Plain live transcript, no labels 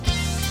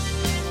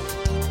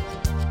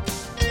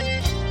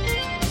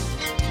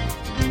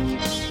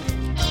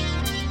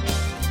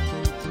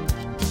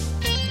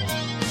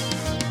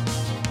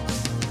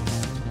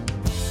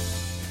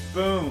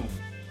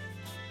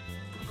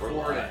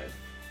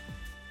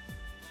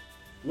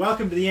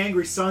Welcome to the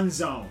Angry Sun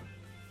Zone.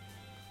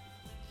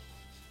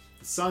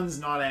 The sun's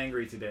not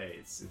angry today.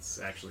 It's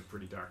actually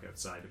pretty dark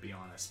outside, to be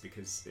honest,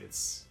 because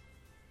it's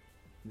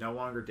no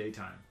longer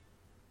daytime.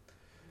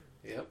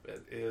 Yep,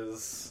 it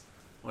is.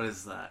 What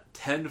is that?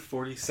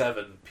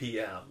 10:47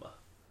 p.m.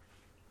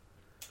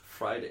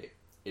 Friday,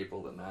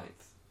 April the 9th.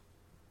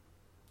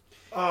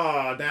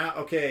 Oh, now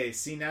okay.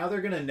 See, now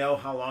they're gonna know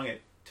how long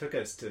it took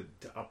us to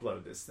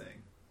upload this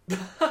thing.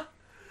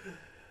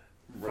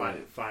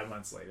 Right. 5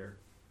 months later.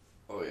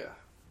 Oh yeah.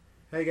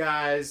 Hey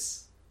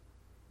guys,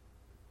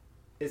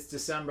 it's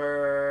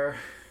December.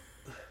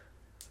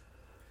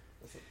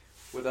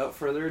 Without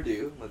further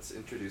ado, let's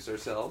introduce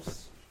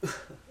ourselves.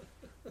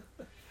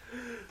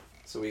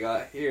 So we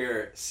got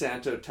here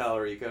Santo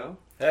Talarico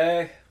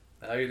Hey,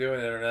 how you doing,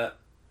 Internet?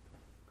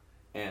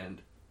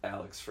 and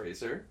Alex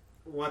Fraser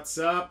What's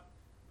up?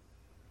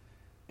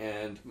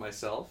 and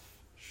myself,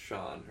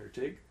 Sean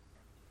Hertig.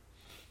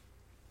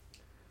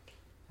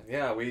 And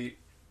yeah, we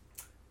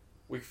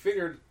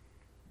figured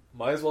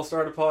might as well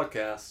start a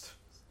podcast.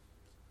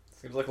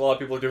 Seems like a lot of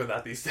people are doing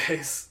that these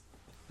days.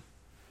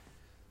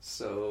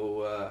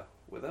 So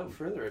without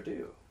further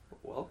ado,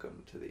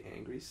 welcome to the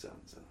Angry Sun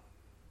Zone.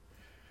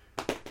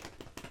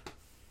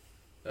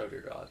 Oh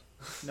dear God.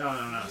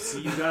 No.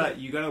 See, you gotta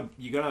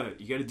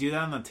do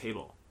that on the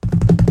table.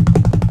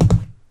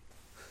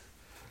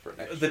 For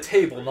extra The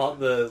table, not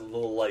the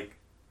little like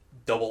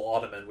double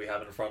ottoman we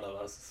have in front of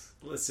us.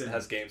 Listen, It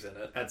has games in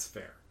it. that's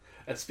fair.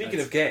 And speaking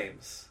That's of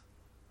games,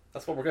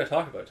 that's what we're going to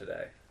talk about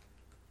today.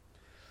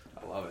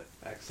 I love it.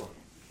 Excellent.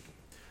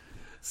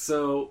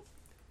 So,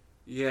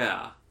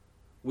 yeah,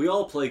 we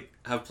all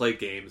have played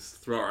games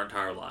throughout our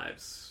entire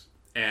lives,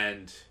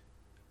 and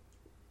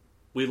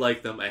we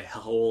like them a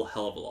whole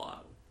hell of a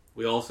lot.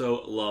 We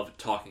also love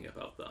talking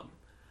about them.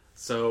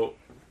 So,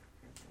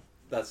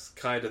 that's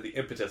kind of the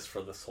impetus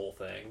for this whole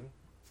thing.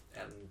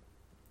 And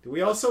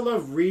We also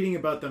love reading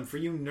about them for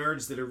you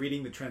nerds that are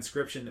reading the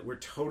transcription that we're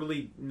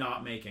totally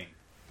not making.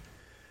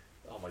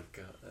 oh my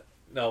god,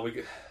 no,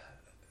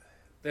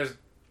 there's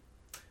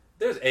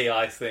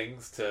AI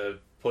things to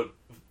put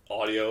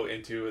audio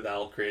into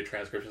that'll create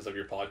transcriptions of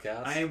your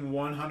podcast. I am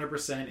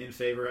 100% in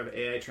favor of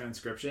AI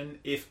transcription,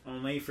 if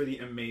only for the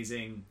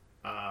amazing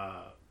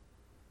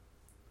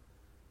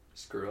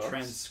Screw ups.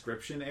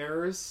 transcription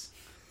errors.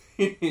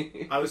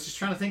 I was just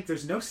trying to think.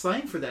 There's no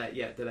slang for that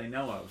yet that I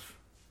know of.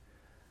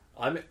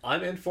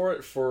 I'm in for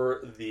it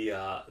for the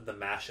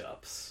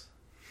mashups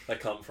that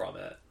come from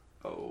it.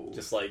 Oh.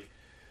 Just like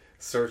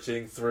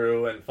searching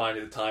through and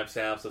finding the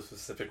timestamps of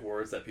specific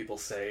words that people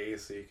say,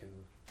 so you can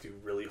do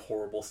really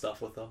horrible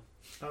stuff with them.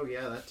 Oh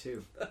yeah, that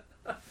too.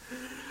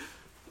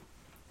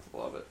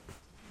 Love it.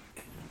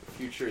 The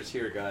future is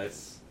here,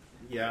 guys.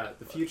 Yeah,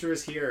 the future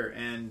is here,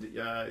 and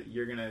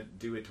you're gonna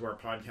do it to our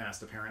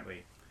podcast,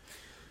 apparently.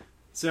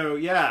 So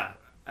yeah,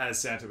 as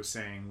Santa was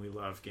saying, we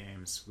love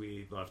games.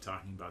 We love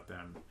talking about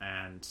them,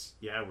 and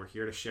yeah, we're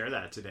here to share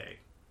that today.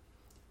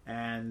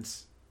 And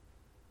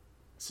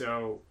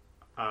so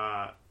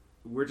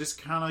we're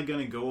just kind of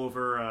gonna go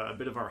over a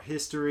bit of our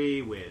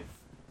history with,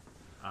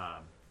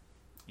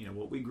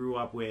 what we grew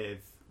up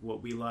with,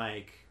 what we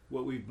like,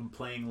 what we've been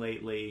playing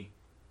lately,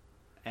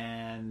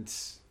 and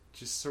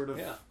just sort of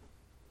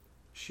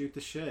shoot the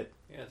shit.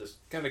 Yeah, just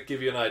kind of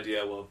give you an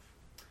idea of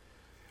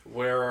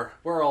where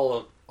all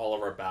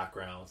of our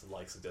backgrounds and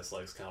likes and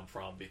dislikes come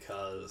from,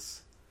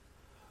 because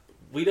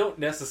we don't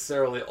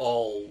necessarily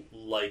all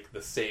like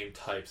the same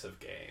types of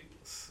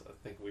games. I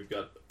think we've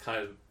got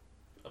kind of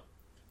a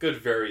good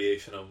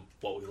variation of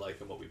what we like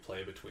and what we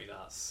play between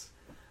us,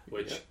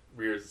 which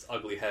rears its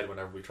ugly head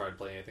whenever we try to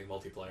play anything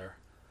multiplayer.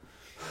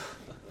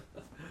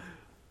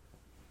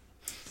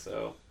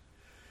 So,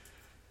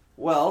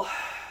 Well,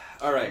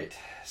 alright.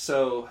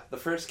 So, the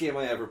first game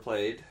I ever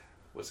played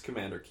was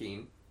Commander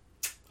Keen.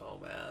 oh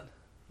man,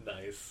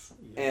 nice.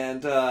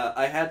 And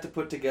I had to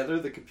put together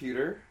the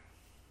computer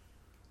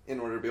in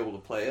order to be able to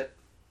play it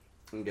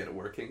and get it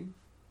working.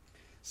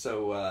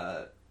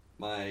 So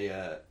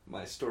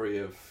my story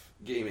of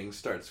gaming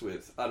starts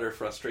with utter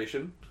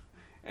frustration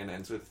and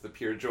ends with the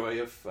pure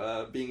joy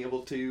of being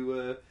able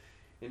to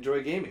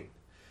enjoy gaming.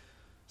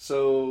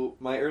 So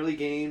my early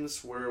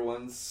games were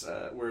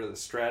were the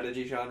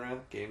strategy genre.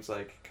 Games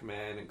like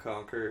Command and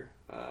Conquer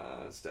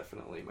is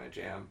definitely my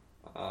jam.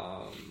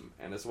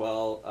 And as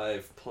well,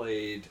 I've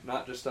played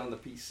not just on the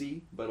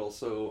PC, but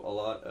also a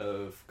lot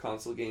of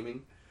console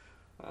gaming.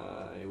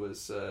 I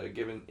was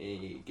given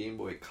a Game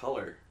Boy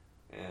Color,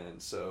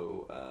 and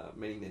so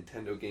many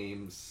Nintendo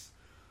games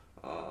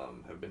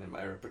have been in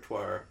my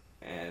repertoire.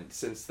 And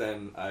since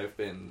then, I've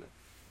been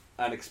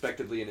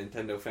unexpectedly a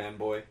Nintendo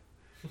fanboy,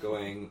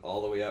 going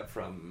all the way up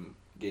from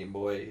Game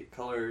Boy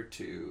Color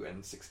to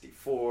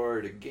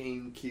N64 to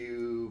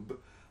GameCube.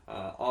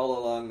 All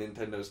along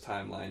Nintendo's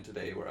timeline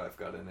today, where I've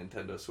got a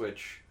Nintendo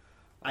Switch.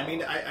 I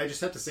mean, I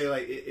just have to say,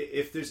 like,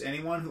 if there's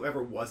anyone who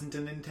ever wasn't a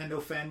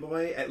Nintendo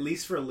fanboy, at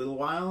least for a little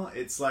while,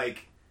 it's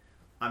like,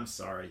 I'm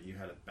sorry, you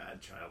had a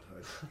bad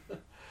childhood.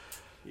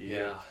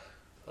 Yeah,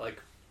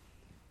 like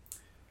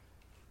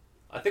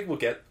I think we'll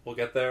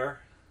get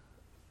there.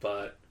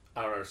 but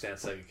I don't understand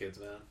Sega kids,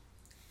 man.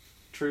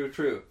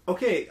 True.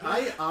 Okay,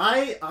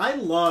 I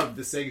love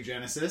the Sega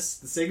Genesis.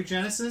 The Sega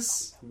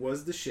Genesis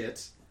was the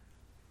shit,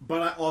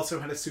 but I also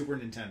had a Super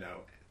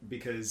Nintendo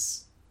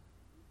because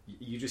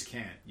you just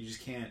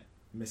can't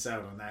miss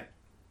out on that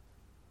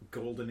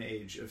golden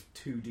age of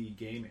 2D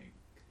gaming.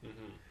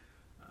 Mm-hmm.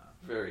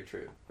 Very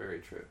true.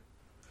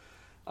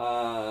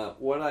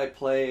 What I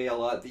play a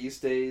lot these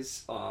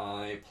days,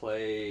 I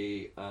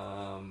play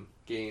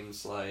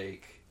games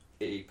like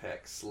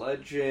Apex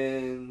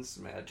Legends,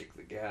 Magic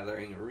the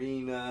Gathering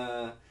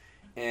Arena,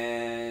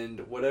 and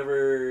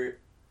whatever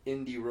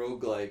indie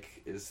roguelike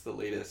is the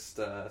latest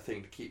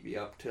thing to keep me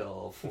up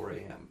till 4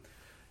 a.m.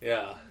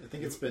 Yeah. I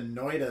think it's been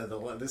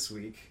Noida this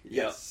week.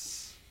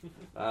 Yes.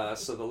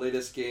 So the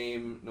latest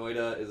game,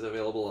 Noida, is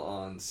available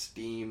on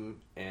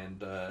Steam,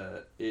 and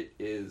it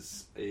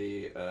is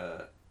a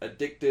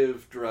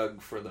addictive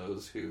drug for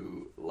those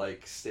who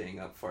like staying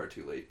up far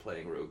too late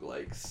playing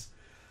roguelikes.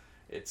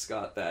 It's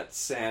got that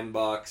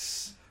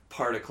sandbox,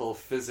 particle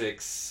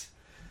physics,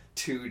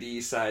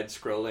 2D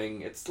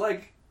side-scrolling. It's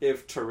like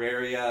if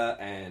Terraria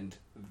and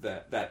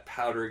that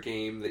Powder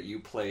game that you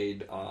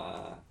played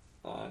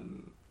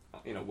on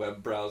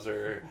web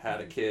browser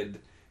had a kid,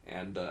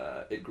 and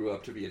it grew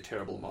up to be a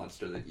terrible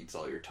monster that eats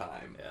all your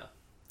time. Yeah.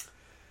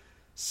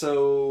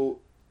 So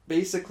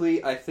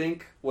basically, I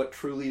think what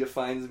truly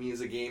defines me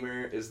as a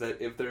gamer is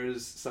that if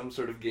there's some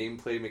sort of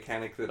gameplay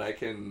mechanic that I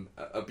can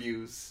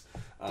abuse,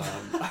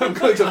 I'm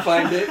going to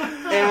find it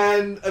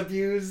and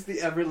abuse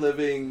the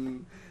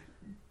ever-living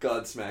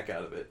Godsmack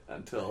out of it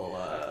until...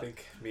 I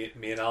think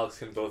me and Alex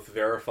can both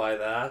verify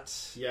that.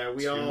 Yeah,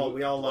 we all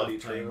love bloody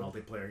playing true.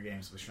 multiplayer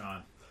games with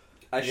Sean.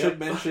 I should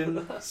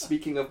mention,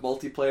 speaking of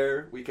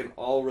multiplayer, we can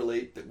all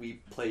relate that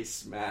we play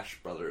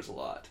Smash Brothers a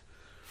lot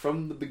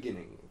from the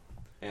beginning,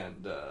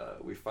 and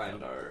we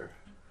find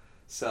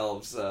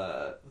ourselves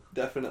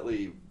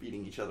definitely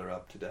beating each other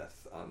up to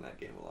death on that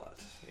game a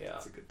lot. Yeah,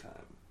 it's a good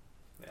time.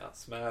 Yeah,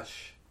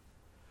 Smash.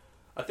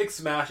 I think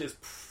Smash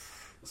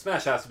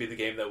has to be the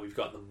game that we've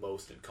gotten the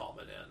most in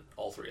common in,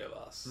 all three of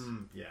us.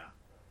 Yeah.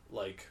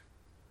 Like,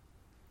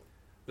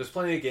 there's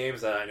plenty of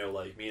games that I know,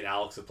 like, me and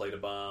Alex have played a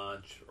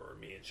bunch, or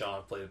me and Sean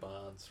have played a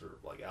bunch, or,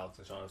 like, Alex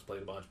and Sean have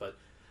played a bunch, but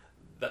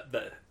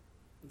that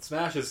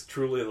Smash is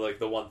truly, like,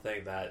 the one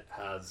thing that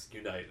has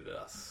united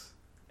us.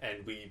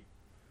 And we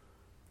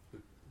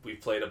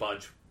played a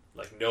bunch,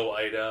 like, no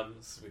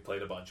items, we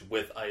played a bunch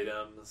with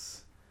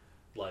items,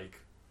 like,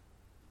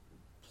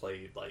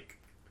 played, like,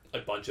 a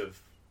bunch of,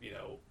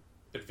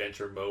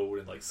 adventure mode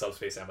and, like,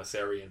 Subspace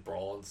Emissary and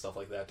Brawl and stuff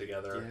like that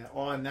together. Yeah,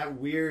 oh, and that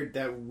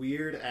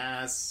weird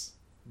ass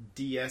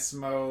DS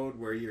mode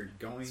where you're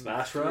going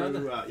Smash through,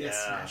 Run? yeah,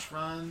 Smash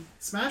Run.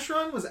 Smash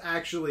Run was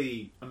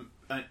actually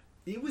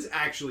it was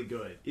actually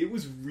good. It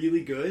was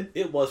really good.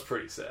 It was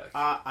pretty sick.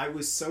 I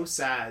was so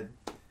sad.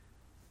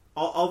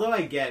 Although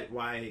I get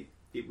why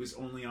it was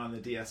only on the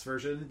DS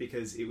version,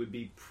 because it would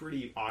be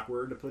pretty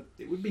awkward to put.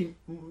 It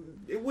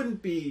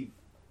wouldn't be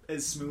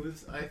as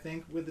smooth, I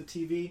think, with the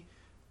TV,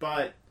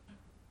 but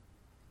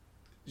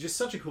just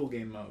such a cool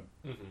game mode.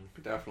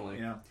 Mm-hmm. Definitely.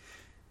 You know.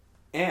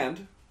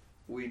 And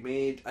we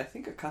made, I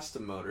think, a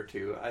custom mode or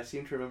two. I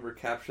seem to remember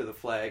Capture the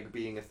Flag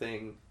being a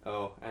thing.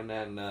 Oh, and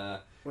then...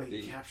 Wait,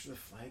 you capture the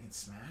flag in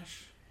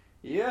Smash?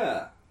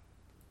 Yeah.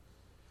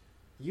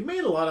 You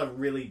made a lot of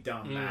really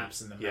dumb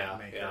maps in the Map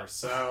Maker, yeah.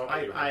 so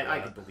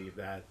I could believe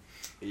that.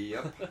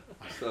 Yep.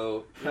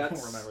 So I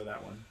don't remember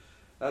that one.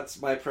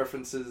 That's my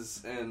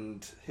preferences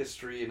and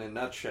history in a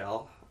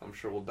nutshell. I'm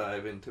sure we'll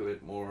dive into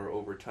it more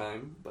over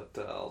time, but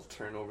I'll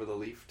turn over the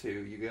leaf to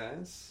you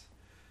guys.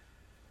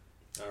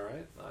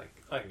 Alright,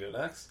 I can go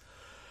next.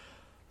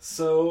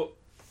 So,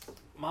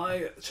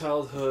 my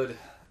childhood...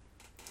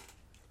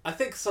 I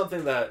think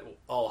something that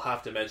I'll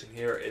have to mention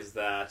here is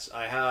that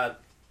I had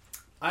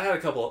a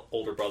couple of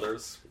older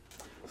brothers,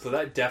 so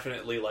that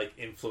definitely, like,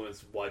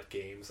 influenced what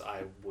games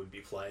I would be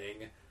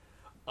playing,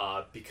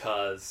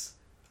 because,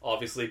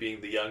 obviously,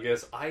 being the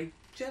youngest, I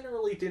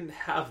generally didn't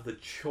have the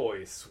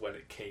choice when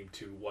it came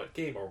to what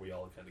game are we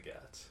all going to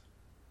get.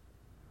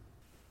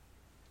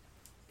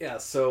 Yeah,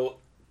 so...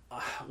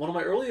 one of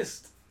my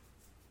earliest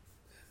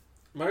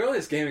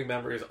gaming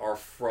memories are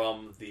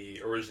from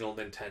the original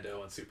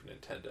Nintendo and Super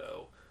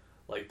Nintendo,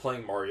 like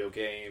playing Mario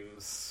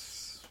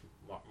games,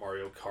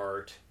 Mario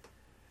Kart,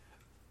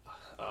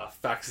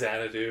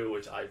 Faxanadu,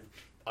 which I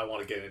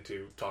want to get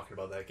into talking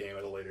about that game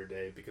at a later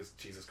day because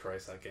Jesus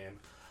Christ, that game.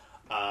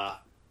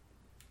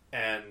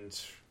 And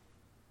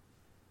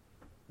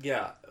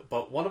yeah,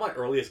 but one of my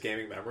earliest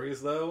gaming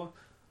memories though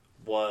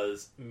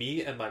was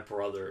me and my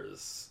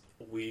brothers.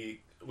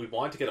 We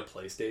wanted to get a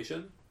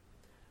PlayStation,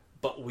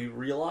 but we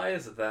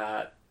realized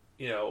that,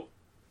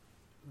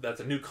 that's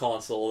a new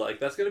console, like,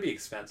 that's going to be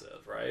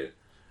expensive, right?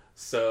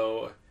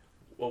 So,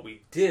 what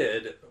we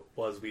did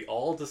was we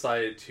all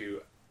decided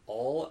to,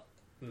 all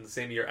in the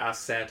same year,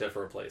 ask Santa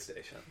for a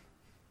PlayStation.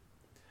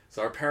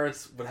 So our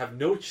parents would have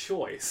no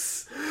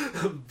choice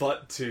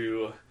but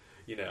to,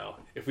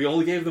 if we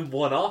only gave them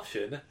one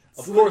option,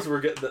 Of course,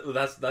 we're good.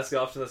 That's the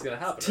option that's going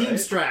to happen. Team right?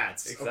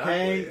 strats, Exactly.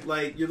 okay?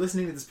 Like, you're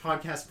listening to this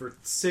podcast for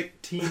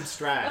sick team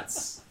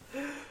strats.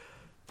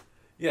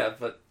 Yeah,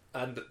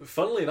 and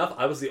funnily enough,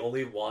 I was the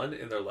only one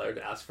in their letter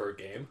to ask for a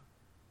game.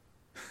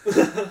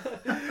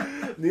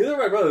 Neither of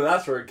my brothers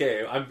asked for a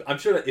game. I'm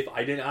sure that if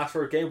I didn't ask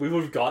for a game, we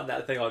would have gotten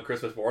that thing on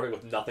Christmas morning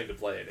with nothing to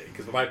play in it.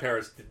 Because my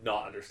parents did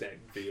not understand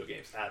video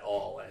games at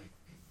all and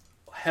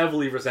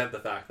heavily resent the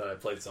fact that I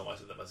played so much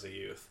of them as a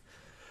youth.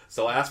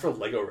 So I asked for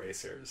Lego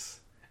Racers.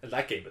 And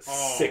that game is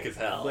sick as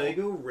hell.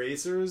 Lego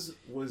Racers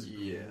was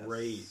Yes.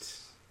 great.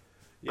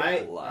 Yeah,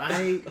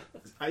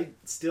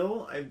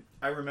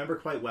 I remember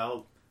quite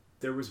well.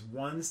 There was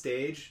one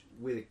stage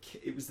with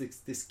it was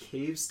this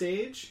cave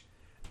stage,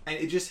 and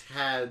it just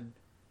had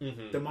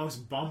the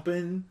most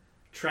bumpin'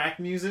 track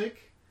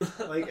music,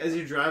 like as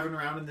you're driving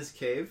around in this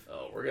cave.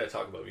 Oh, we're gonna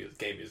talk about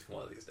game music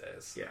one of these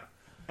days. Yeah,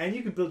 and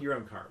you could build your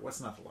own car. What's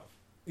not to love?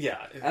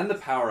 Yeah, And the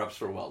power-ups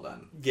were well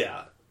done.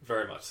 yeah,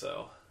 very much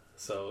so.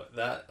 So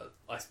that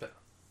I spent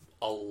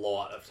a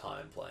lot of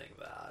time playing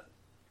that,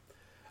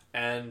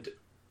 and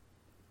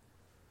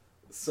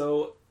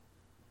so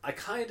I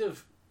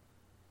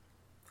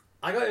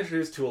got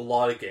introduced to a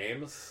lot of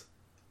games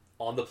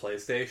on the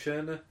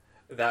PlayStation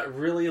that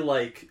really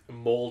like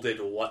molded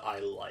what I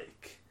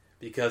like,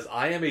 because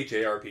I am a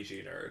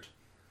JRPG nerd.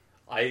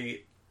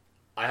 I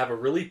have a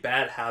really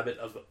bad habit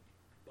of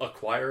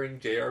acquiring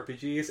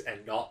JRPGs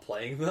and not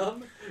playing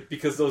them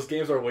because those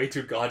games are way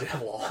too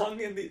goddamn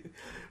long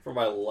for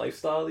my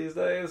lifestyle these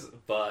days.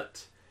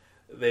 But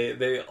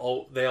they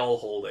all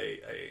hold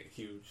a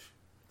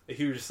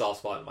huge soft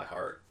spot in my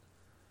heart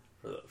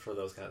for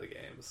those kind of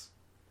games.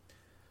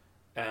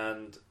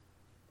 And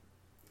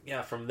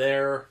yeah, from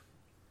there,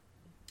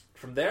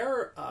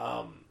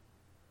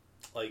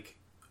 like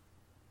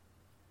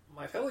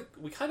my family,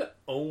 we kind of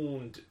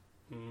owned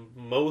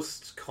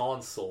most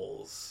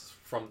consoles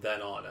from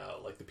then on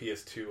out, like the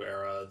PS2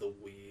 era, the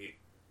Wii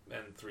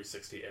and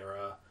 360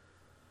 era,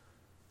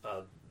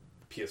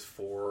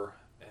 PS4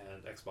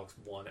 and Xbox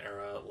One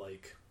era.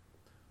 Like,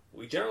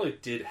 we generally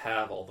did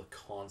have all the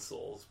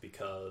consoles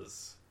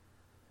because,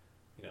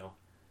 you know,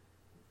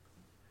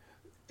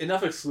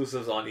 enough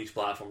exclusives on each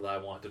platform that I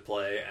wanted to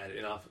play, and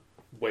enough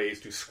ways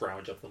to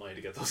scrounge up the money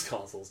to get those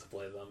consoles to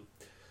play them.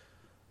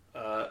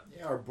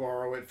 Yeah, or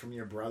borrow it from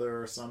your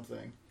brother or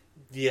something.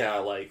 Yeah,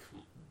 like,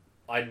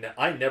 I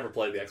never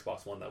played the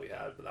Xbox One that we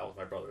had, but that was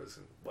my brother's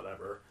and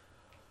whatever.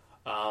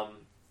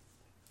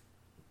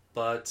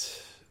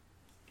 But,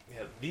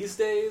 yeah, these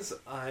days,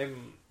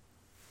 I'm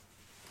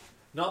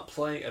not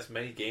playing as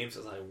many games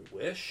as I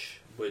wish,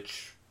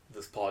 which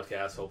this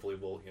podcast hopefully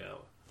will,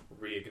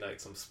 reignite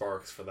some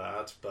sparks for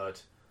that,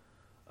 but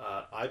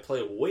I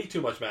play way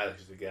too much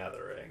Magic the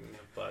Gathering,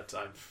 but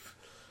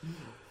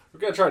we're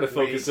going to try to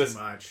focus way this too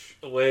much.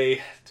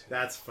 way.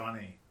 That's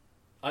funny.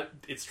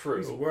 It's true.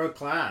 He's world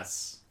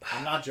class.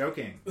 I'm not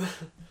joking.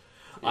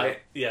 I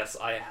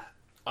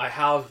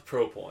have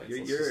pro points.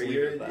 You're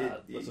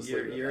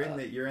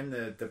in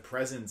the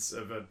presence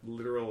of a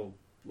literal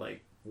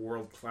like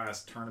world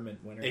class tournament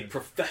winner. A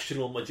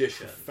professional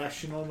magician.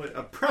 Professional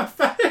magician.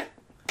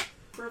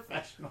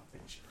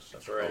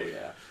 That's right.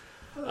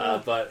 Oh,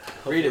 yeah. But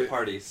Great hopefully, at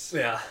parties.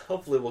 yeah,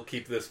 hopefully we'll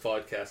keep this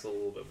podcast a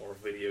little bit more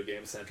video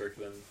game centric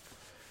than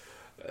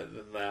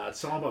that.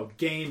 It's all about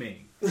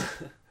gaming.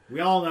 We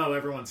all know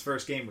everyone's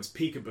first game was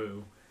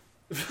Peekaboo.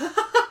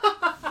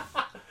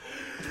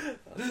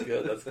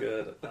 That's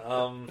good.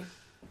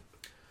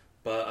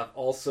 But I've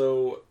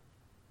also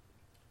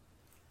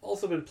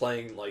been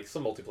playing like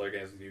some multiplayer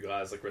games with you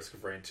guys, like Risk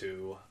of Rain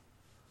 2,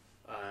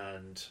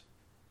 and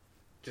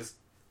just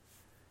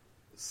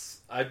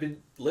I've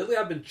been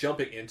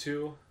jumping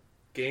into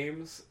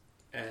games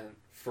and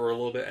for a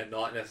little bit and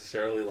not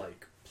necessarily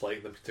like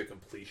playing them to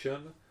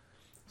completion.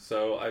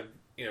 So I've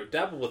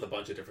dabbled with a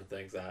bunch of different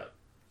things that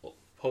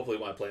hopefully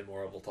when I play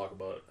more of, we'll talk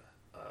about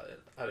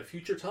at a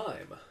future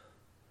time.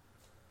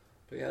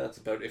 But yeah, that's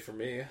about it for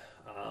me.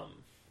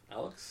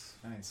 Alex,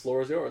 Nice.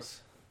 floor is yours.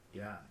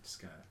 Yeah, just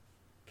gonna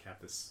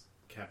cap this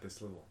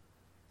little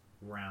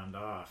round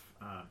off.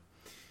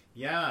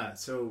 Yeah,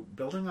 so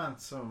building on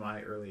some of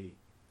my early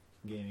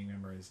gaming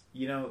memories,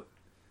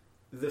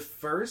 the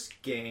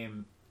first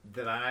game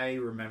that I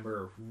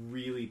remember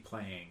really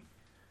playing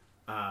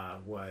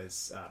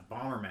was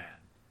Bomberman.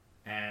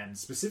 And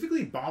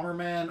specifically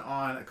Bomberman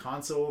on a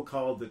console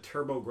called the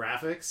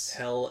TurboGrafx.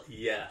 Hell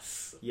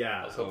yes.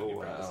 Yeah. I was hoping you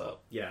brought this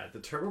up. Yeah, the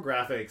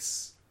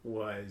TurboGrafx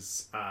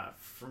was,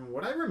 from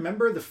what I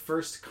remember, the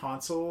first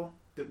console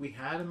that we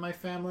had in my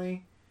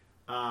family.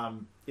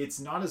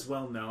 It's not as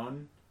well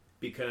known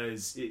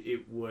because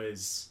it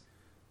was...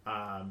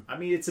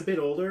 it's a bit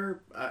older,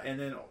 and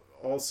then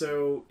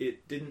also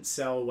it didn't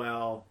sell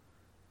well,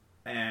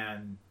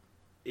 and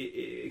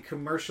it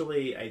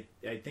commercially, I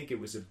think it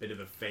was a bit of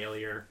a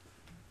failure.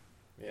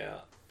 Yeah.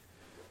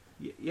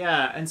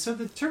 Yeah, and so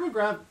the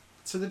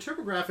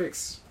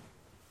TurboGrafx,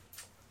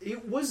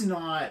 it was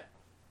not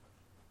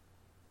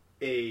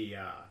a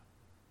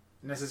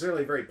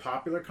necessarily very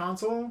popular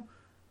console,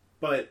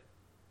 but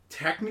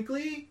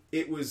technically,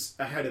 it was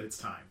ahead of its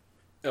time.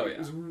 Oh It yeah.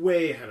 was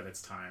way ahead of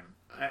its time.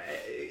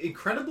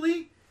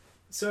 Incredibly,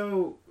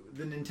 so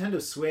the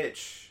Nintendo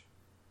Switch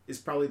is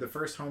probably the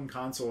first home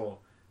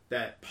console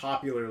that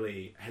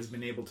popularly has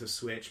been able to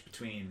switch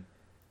between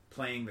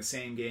playing the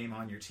same game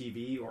on your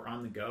TV or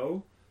on the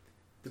go.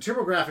 The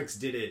TurboGrafx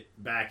did it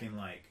back in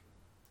like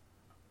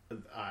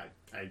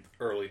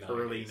Early 90s.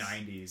 early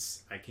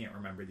 90s. I can't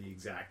remember the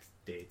exact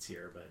dates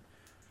here,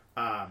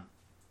 but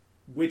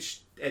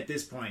which at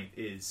this point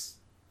is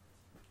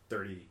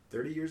 30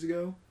 years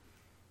ago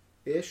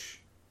ish.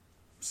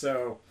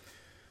 So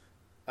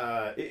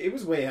it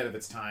was way ahead of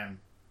its time.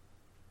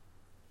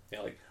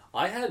 Yeah, like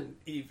I hadn't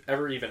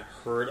ever even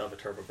heard of a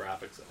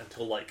TurboGrafx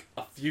until like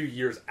a few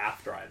years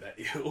after I met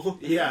you.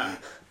 Yeah.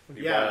 When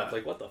you Yeah. brought it up,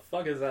 like, what the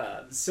fuck is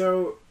that?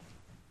 So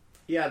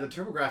yeah, the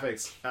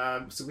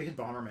TurboGrafx. So we had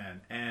Bomberman,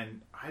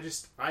 and I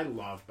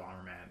loved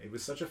Bomberman. It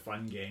was such a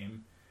fun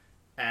game,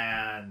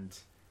 and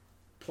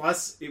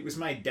plus it was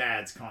my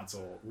dad's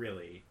console,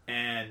 really,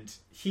 and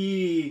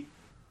he,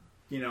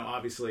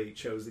 obviously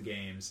chose the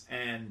games,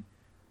 and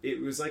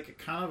it was like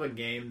kind of a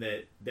game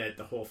that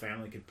the whole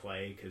family could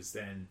play, because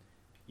then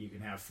you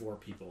can have 4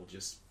 people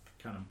just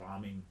kind of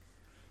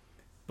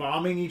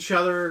bombing each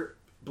other,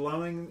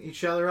 blowing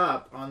each other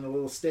up on the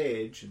little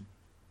stage. And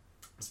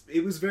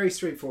it was very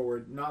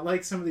straightforward, not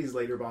like some of these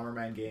later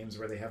Bomberman games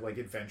where they have like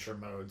adventure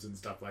modes and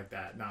stuff like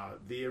that. No,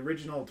 the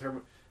original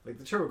the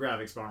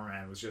TurboGrafx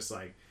Bomberman was just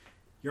like,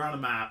 you're on a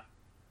map,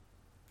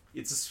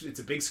 it's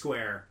a big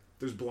square,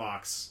 there's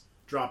blocks,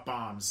 drop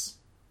bombs,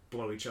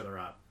 blow each other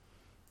up.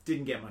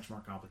 Didn't get much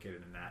more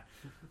complicated than that.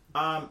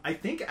 I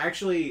think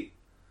actually,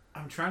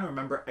 I'm trying to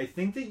remember, I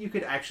think that you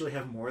could actually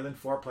have more than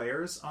 4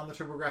 players on the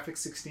TurboGrafx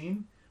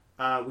 16,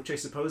 which I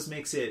suppose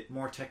makes it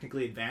more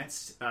technically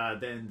advanced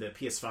than the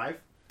PS5.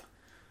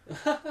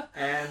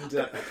 And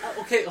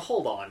Okay,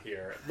 hold on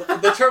here. The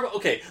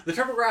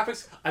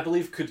TurboGrafx I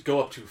believe could go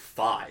up to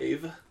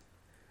 5,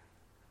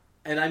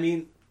 and I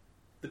mean,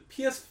 the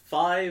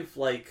PS5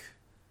 like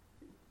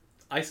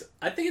I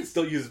think it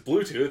still uses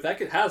Bluetooth. That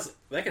can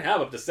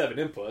have up to 7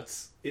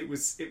 inputs. it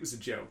was a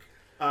joke.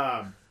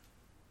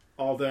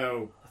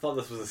 Although, I thought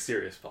this was a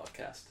serious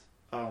podcast.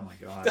 oh my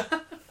god.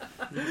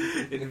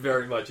 It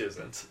very much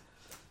isn't.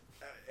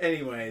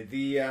 Anyway,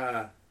 the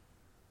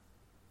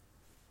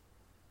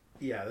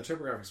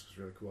TurboGrafx was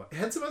really cool. It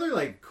had some other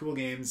like cool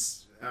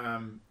games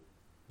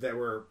that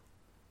were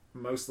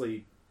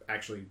mostly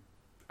actually,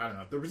 I don't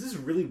know. There was this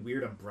really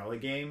weird umbrella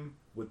game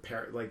with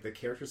like the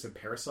characters had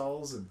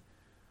parasols, and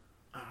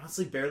I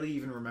honestly barely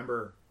even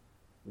remember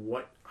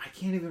I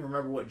can't even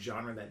remember what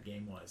genre that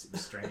game was. It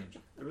was strange.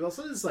 There was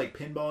also this like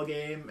pinball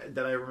game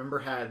that I remember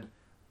had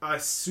a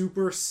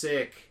super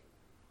sick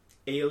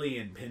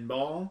alien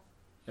pinball.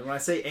 And when I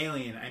say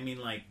alien, I mean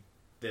like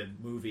the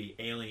movie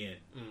Alien,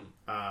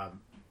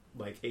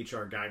 like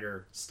H.R.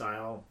 Geiger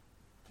style.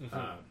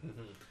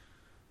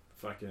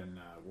 Fucking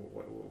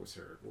what was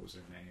her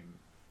name?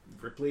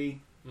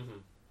 Ripley.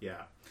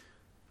 Yeah.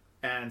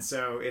 And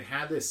so it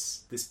had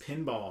this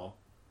pinball,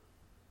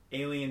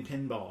 alien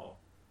pinball,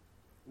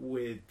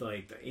 with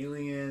like the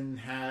alien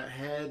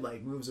head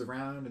like moves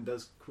around and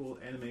does cool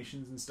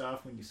animations and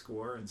stuff when you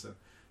score, and so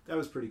that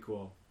was pretty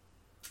cool.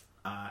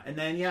 And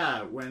then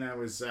when I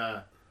was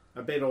a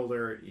bit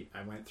older,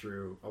 I went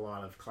through a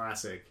lot of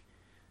classic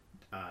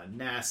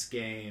NES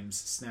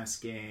games,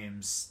 SNES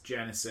games,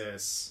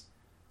 Genesis.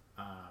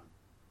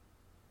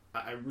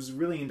 I was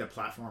really into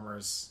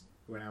platformers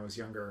when I was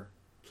younger.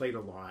 Played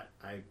a lot.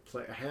 I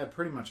had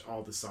pretty much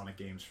all the Sonic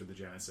games for the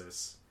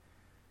Genesis.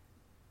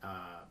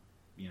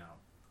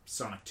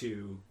 Sonic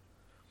 2,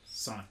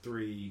 Sonic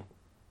 3,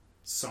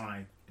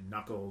 Sonic and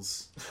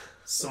Knuckles,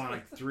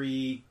 Sonic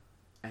 3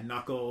 and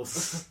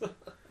Knuckles,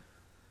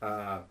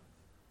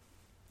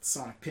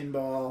 Sonic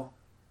Pinball.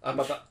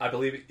 I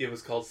believe it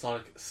was called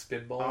Sonic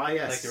Spinball. Ah,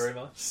 yes. Thank you very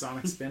much.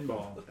 Sonic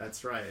Spinball.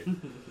 That's right.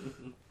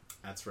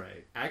 That's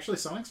right. Actually,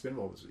 Sonic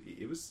Spinball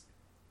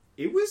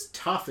it was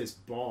tough as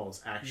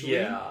balls, actually.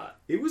 Yeah.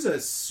 It was a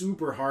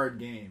super hard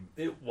game.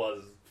 It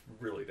was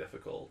really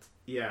difficult.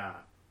 Yeah.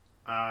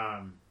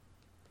 And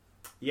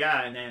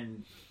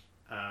then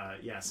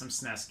some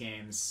SNES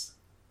games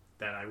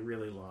that I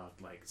really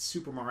loved, like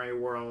Super Mario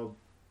World,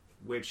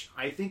 which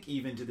I think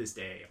even to this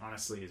day,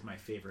 honestly, is my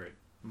favorite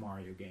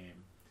Mario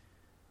game.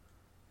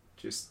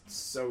 Just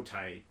so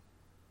tight,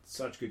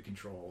 such good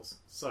controls,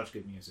 such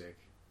good music,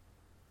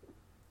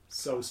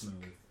 so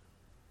smooth.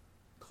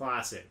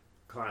 Classic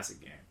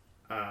game.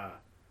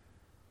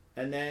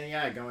 And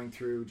then going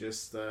through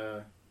just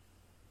the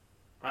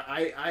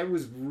I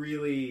was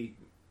really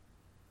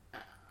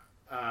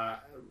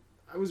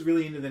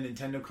into the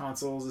Nintendo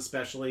consoles,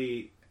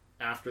 especially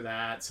after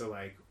that. So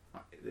like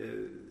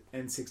the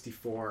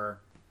N64,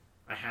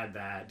 I had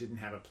that. Didn't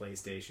have a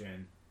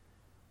PlayStation.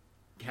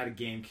 Had a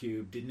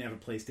GameCube. Didn't have a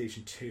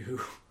PlayStation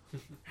 2.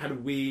 Had a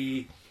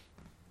Wii.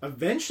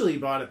 Eventually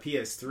bought a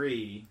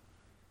PS3.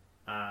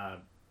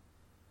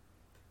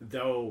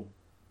 Though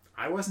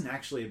I wasn't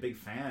actually a big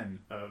fan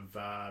of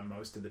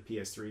most of the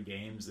PS3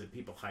 games that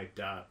people hyped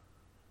up.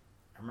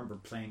 I remember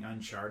playing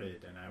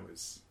Uncharted, and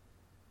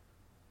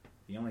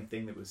the only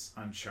thing that was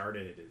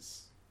Uncharted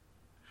is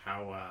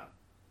how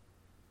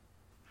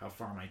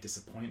far my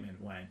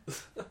disappointment went.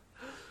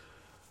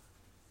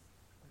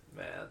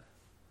 Man,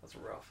 that's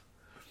rough.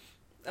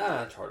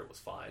 Uncharted was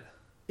fine.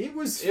 It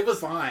was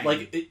fine.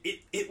 Like,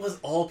 it was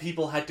all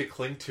people had to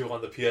cling to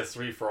on the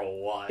PS3 for a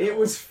while. It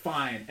was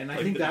fine, and I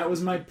Like think that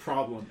was my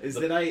problem, is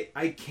that I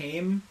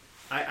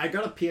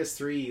got a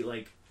PS3,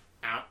 like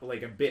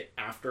a bit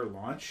after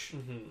launch,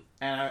 Mm-hmm.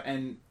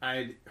 and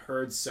I'd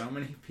heard so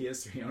many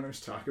PS3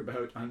 owners talk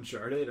about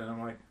Uncharted, and I'm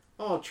like,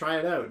 oh, I'll try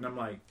it out, and I'm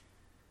like,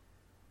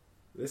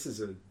 this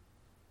is a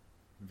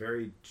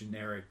very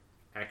generic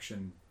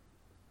action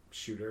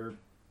shooter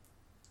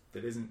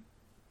that isn't.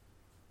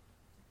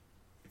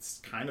 It's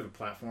kind of a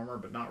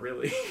platformer, but not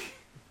really.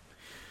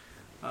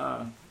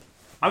 I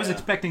was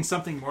expecting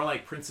something more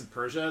like Prince of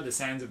Persia: The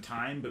Sands of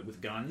Time, but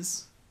with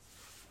guns.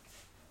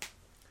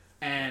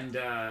 And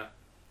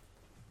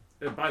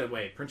by the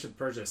way, Prince of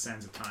Persia: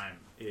 Sands of Time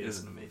is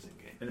an amazing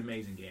game. An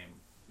amazing game.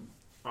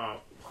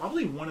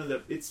 Probably one of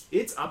the.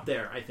 It's up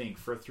there, I think,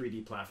 for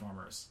 3D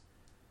platformers.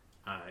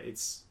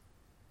 It's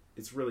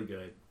really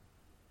good.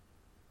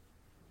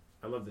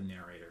 I love the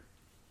narrator.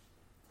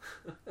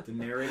 The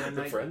narrator,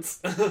 The Prince.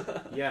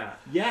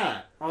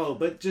 yeah. Oh,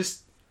 but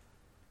just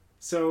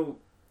so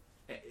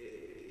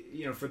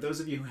for those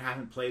of you who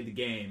haven't played the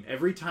game,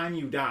 every time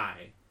you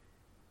die,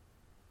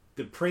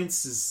 the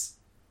prince is.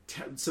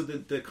 So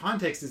the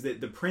context is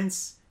that the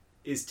prince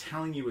is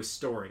telling you a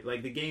story.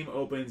 Like, the game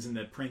opens and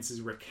the prince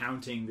is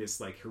recounting this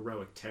like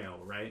heroic tale,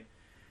 right?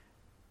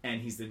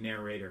 And he's the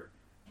narrator.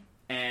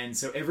 And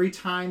so every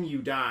time you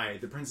die,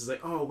 the prince is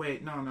like, "Oh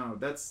wait, no,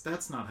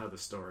 that's not how the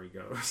story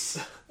goes."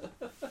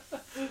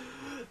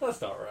 That's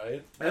not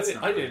right.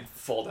 I didn't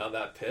fall down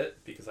that pit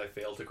because I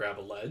failed to grab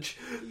a ledge.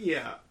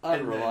 Yeah,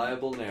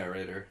 Unreliable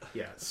narrator.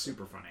 Yeah,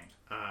 super funny.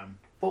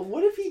 But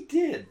what if he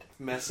did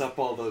mess up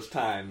all those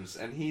times,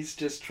 and he's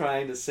just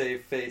trying to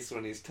save face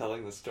when he's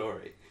telling the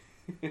story?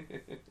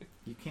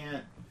 You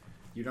can't.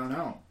 You don't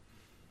know.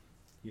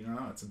 You don't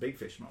know. It's a big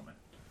fish moment.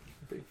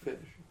 Big fish.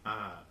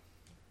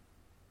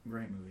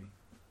 Great movie.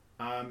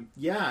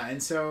 Yeah,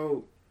 and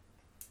so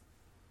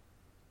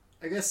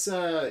I guess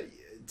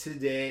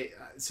today.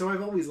 So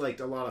I've always liked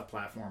a lot of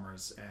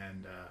platformers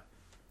and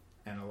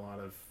a lot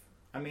of,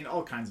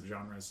 all kinds of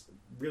genres.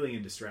 Really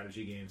into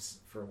strategy games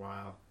for a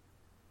while.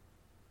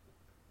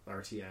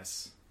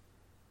 RTS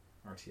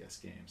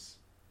games.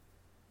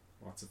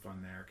 Lots of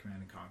fun there.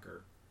 Command and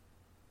Conquer.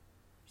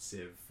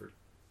 Civ for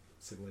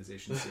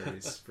Civilization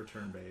series for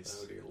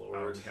turn-based. Oh dear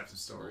Lord. We have some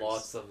stories.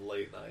 Lots of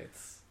late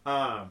nights.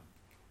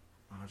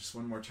 Just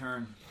one more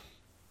turn.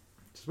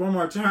 Just one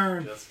more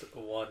turn. Just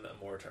one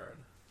more turn.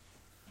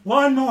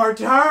 One more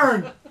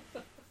turn!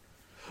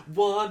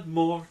 One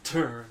more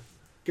turn.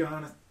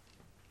 Gonna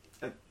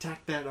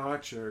attack that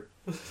archer.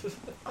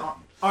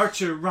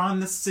 Archer, run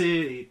the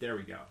city. There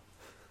we go.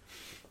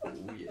 Oh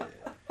yeah.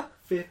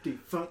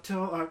 50-foot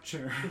tall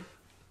archer.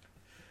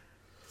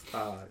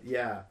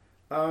 Yeah.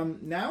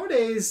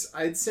 Nowadays,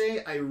 I'd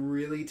say I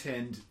really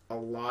tend a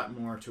lot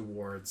more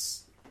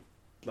towards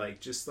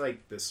just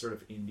the sort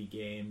of indie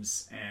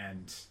games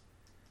and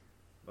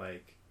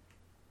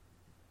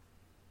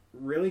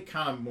really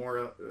kind of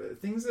more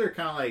things that are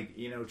kind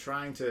of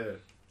trying to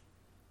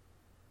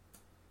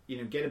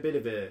get a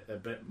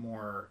bit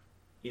more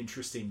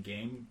interesting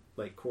game,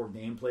 core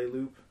gameplay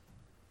loop.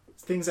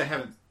 Things I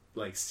haven't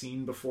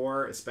seen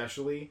before,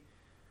 especially.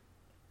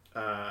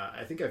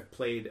 I think I've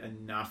played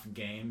enough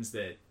games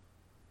that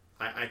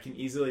I can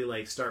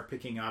easily start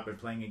picking up and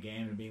playing a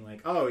game and being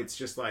like, oh, it's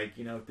just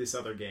this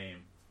other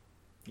game,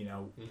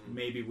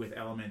 maybe with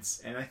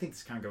elements. And I think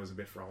this kind of goes a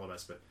bit for all of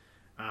us, but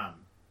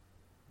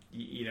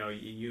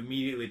you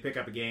immediately pick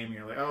up a game and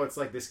you're like, oh, it's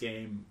like this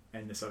game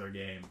and this other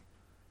game,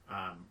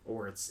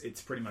 or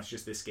it's pretty much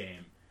just this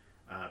game.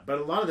 But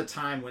a lot of the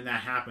time when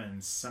that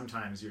happens,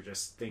 sometimes you're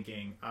just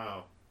thinking,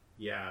 oh,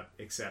 yeah,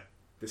 except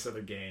this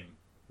other game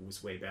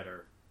was way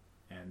better.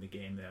 And the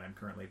game that I'm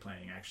currently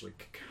playing actually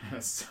kind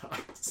of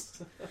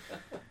sucks.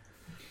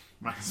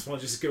 Might as well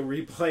just go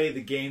replay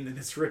the game that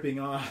it's ripping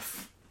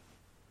off.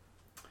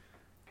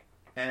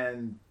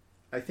 And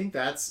I think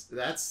that's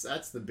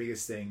the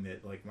biggest thing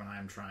that when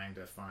I'm trying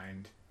to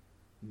find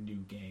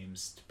new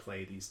games to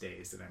play these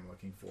days that I'm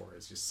looking for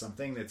is just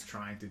something that's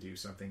trying to do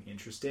something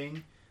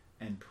interesting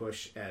and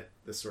push at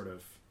the sort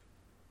of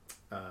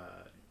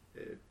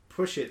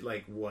push it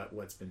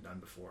what's been done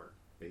before,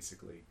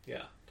 basically.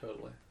 Yeah,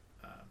 totally.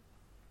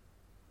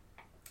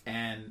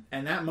 And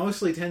that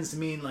mostly tends to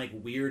mean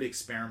weird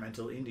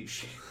experimental indie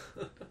shit.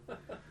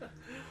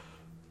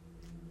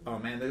 Oh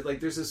man,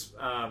 there's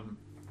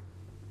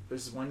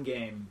this one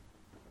game,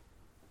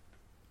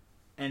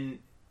 and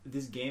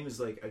this game is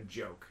a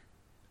joke,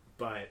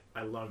 but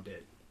I loved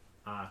it.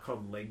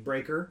 Called Leg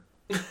Breaker.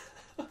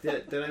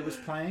 that I was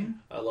playing.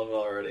 I love it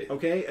already.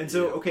 Okay, and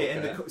so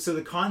so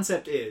the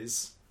concept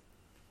is,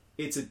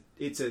 it's a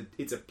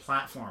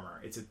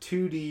platformer. It's a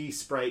 2D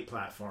sprite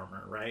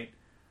platformer, right?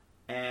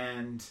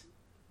 And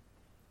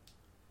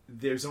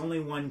there's only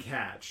one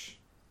catch.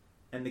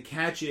 And the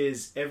catch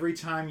is every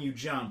time you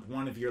jump,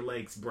 one of your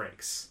legs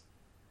breaks.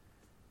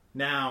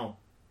 Now,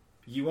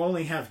 you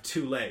only have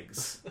 2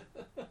 legs.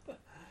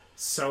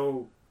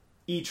 So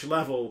each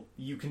level,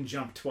 you can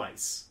jump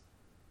twice.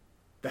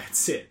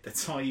 That's it.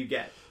 That's all you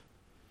get.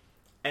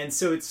 And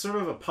so it's sort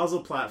of a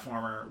puzzle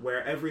platformer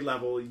where every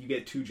level you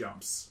get 2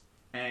 jumps.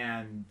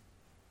 And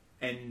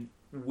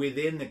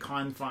within the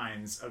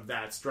confines of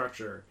that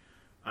structure,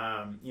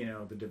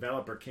 the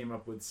developer came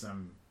up with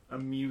some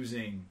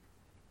amusing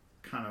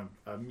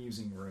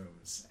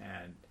rooms,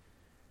 and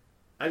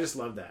I just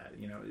love that.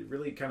 It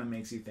really kind of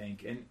makes you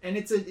think, and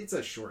it's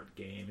a short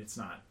game. It's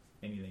not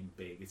anything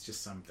big. It's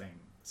just some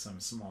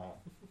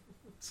small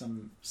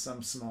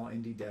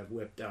indie dev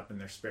whipped up in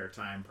their spare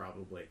time,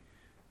 probably.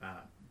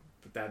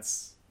 But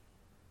that's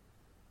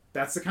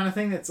the kind of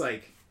thing that's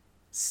like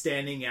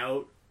standing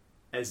out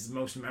as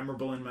most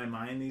memorable in my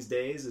mind these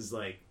days, is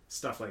like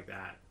stuff like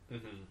that.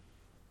 Mm-hmm.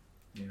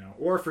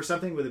 Or for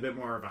something with a bit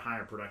more of a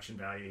higher production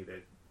value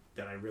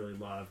that I really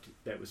loved,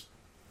 that was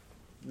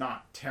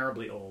not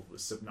terribly old,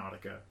 was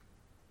Subnautica.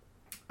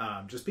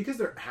 Just because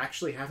there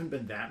actually haven't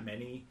been that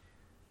many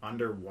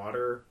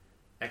underwater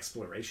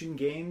exploration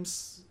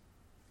games.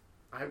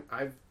 There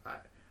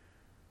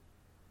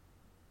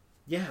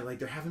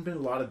haven't been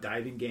a lot of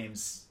diving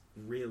games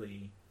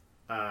really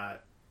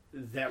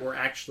that were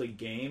actually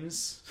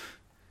games.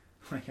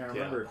 Like I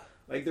remember,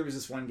 there was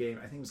this one game,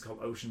 I think it was called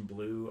Ocean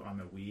Blue on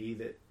the Wii,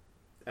 that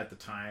at the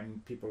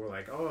time people were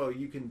like, oh,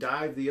 you can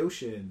dive the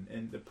ocean.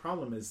 And the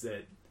problem is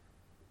that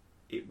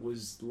it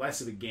was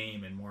less of a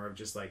game and more of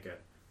just like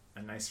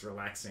a nice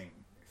relaxing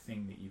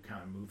thing that you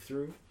kind of move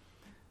through,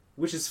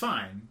 which is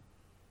fine.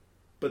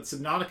 But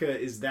Subnautica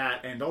is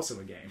that, and also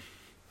a game.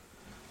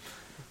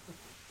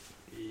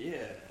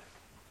 Yeah.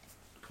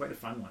 Quite a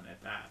fun one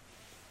at that.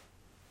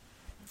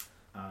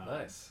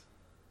 Nice.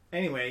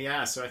 Anyway,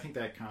 yeah, so I think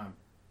that kind of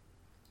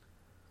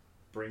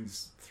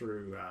brings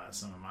through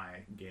some of my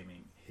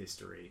gaming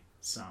history.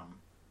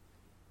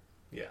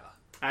 Yeah.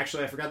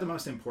 Actually, I forgot the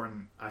most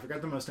important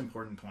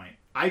point.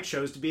 I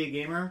chose to be a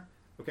gamer,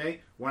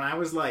 okay? When I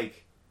was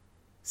like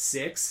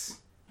 6,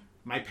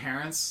 my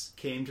parents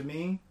came to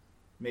me.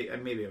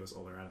 Maybe I was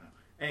older, I don't know.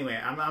 Anyway,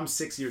 I'm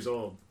 6 years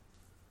old.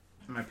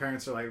 And my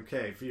parents are like,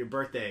 okay, for your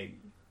birthday,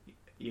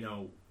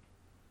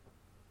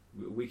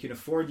 we can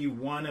afford you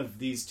one of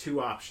these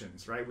 2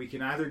 options, right? We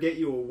can either get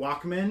you a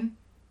Walkman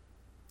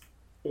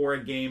or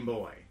a Game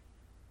Boy.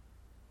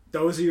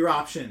 Those are your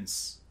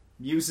options.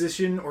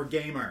 Musician or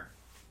gamer.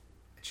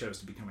 I chose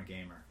to become a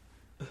gamer.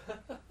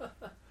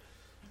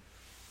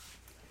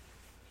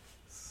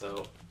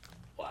 So,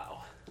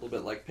 wow. A little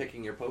bit like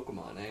picking your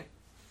Pokemon, eh?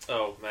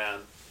 Oh, man.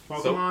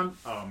 Pokemon?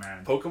 Oh,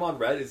 man. Pokemon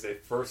Red is the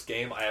first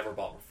game I ever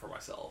bought for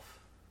myself.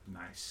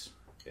 Nice.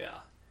 Yeah.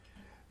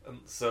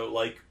 So,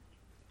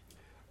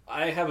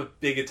 I have a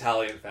big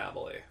Italian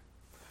family,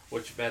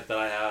 which meant that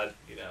I had,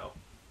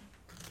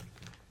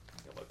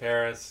 my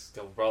parents, a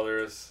couple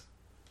brothers,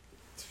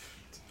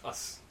 a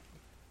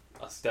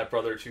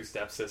stepbrother, 2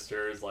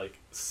 stepsisters,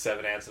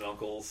 7 aunts and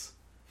uncles.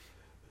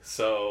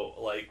 So,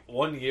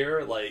 one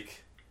year,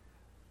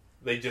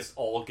 they just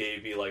all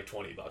gave me,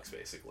 $20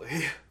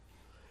 basically.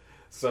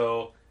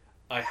 So,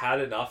 I had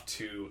enough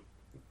to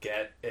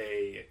get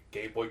a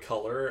Game Boy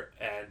Color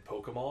and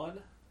Pokemon.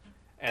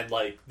 And,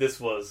 this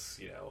was,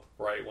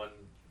 right when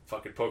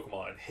fucking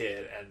Pokemon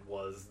hit and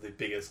was the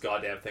biggest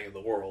goddamn thing in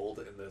the world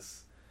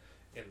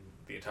in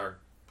the entire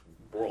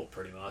world,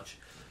 pretty much.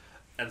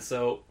 And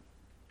so,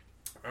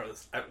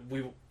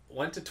 we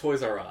went to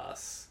Toys R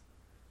Us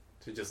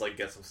to just,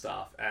 get some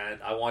stuff.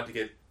 And I wanted to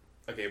get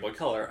a Game Boy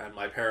Color, and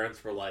my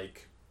parents were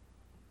like,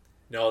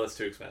 no, that's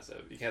too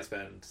expensive. You can't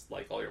spend,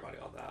 all your money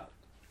on that.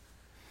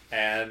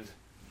 And,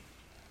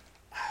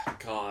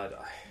 God,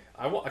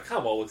 I kind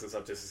of want to look this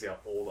up just to see how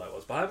old I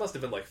was, but I must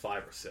have been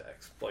 5 or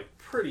 6,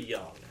 pretty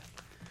young.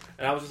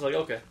 And I was just like,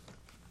 okay.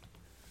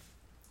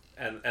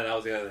 And that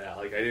was the end of that.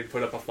 I didn't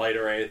put up a fight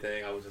or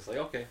anything. I was just like,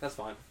 okay, that's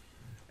fine.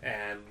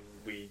 And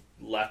we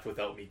left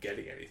without me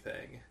getting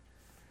anything.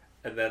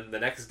 And then the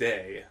next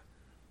day,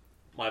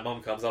 my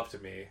mom comes up to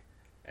me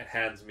and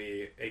hands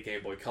me a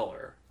Game Boy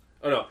Color.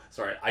 Oh no,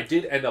 sorry. I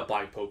did end up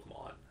buying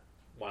Pokemon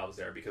when I was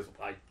there because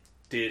I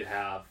did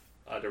have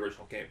an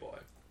original Game Boy.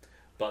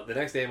 But the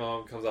next day, my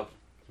mom comes up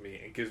to me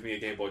and gives me a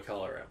Game Boy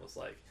Color and was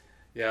like,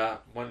 yeah,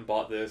 went and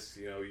bought this,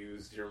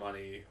 used your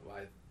money,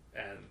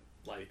 and,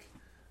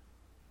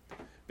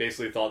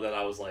 basically thought that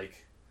I was,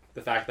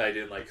 the fact that I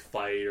didn't,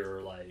 fight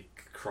or,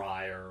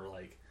 cry or,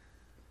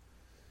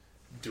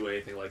 do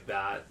anything like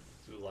that,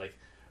 it was like,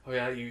 oh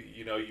yeah,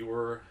 you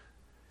were,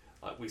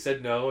 we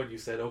said no, and you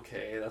said,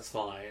 okay, that's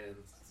fine, and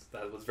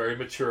that was very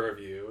mature of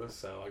you,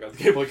 so I got the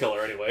Game Boy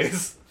Color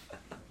anyways.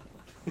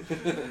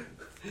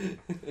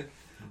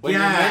 When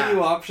your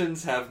menu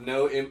options have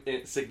no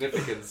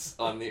significance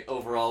on the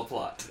overall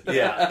plot.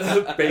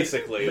 Yeah,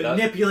 basically.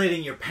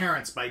 Manipulating your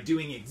parents by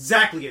doing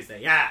exactly as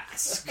they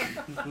ask.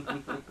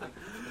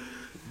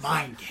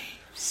 Mind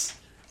games.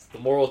 It's the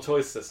moral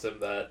choice system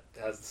that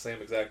has the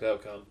same exact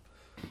outcome.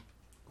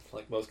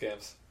 like most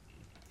games.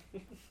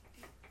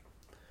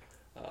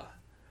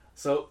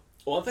 So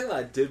one thing that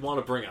I did want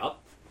to bring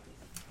up,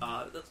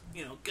 gonna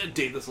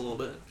date this a little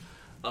bit,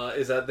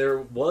 is that there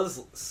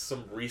was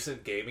some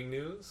recent gaming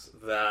news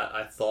that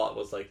I thought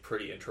was like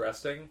pretty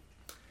interesting,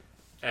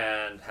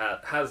 and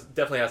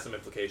definitely has some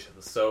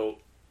implications. So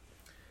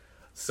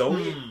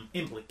Sony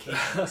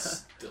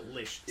implications,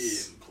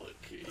 delicious.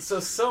 So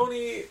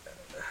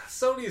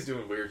Sony's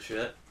doing weird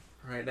shit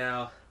right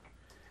now.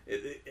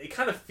 It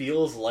kind of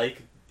feels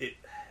like it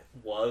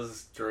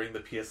was during the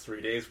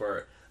PS3 days,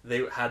 where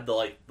they had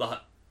the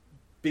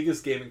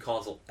biggest gaming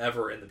console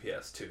ever in the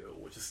PS2,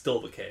 which is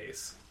still the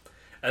case.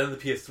 And then the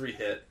PS3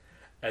 hit,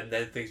 and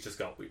then things just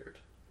got weird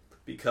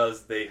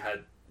because they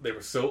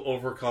were so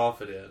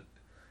overconfident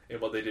in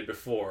what they did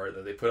before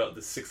that they put out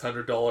this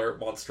 $600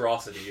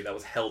 monstrosity that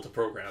was hell to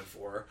program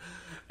for,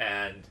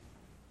 and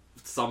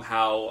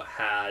somehow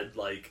had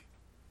like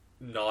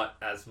not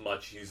as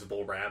much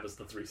usable RAM as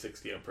the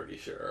 360. I'm pretty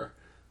sure,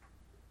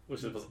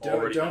 which was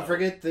already don't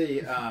forget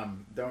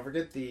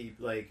the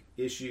like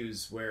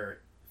issues where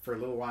for a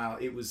little while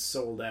it was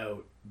sold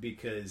out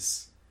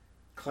because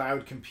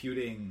cloud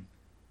computing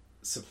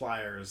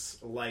suppliers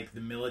like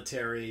the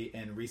military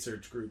and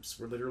research groups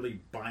were literally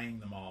buying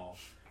them all.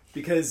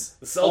 Because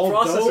the cell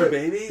processor,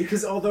 baby.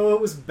 Because although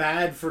it was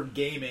bad for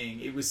gaming,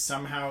 it was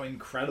somehow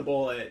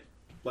incredible at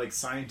like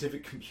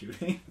scientific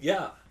computing.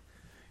 Yeah,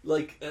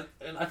 like,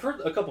 and I've heard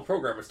a couple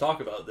programmers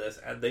talk about this,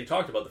 and they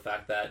talked about the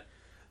fact that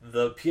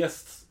the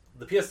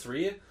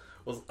PS3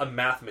 was a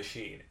math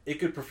machine. It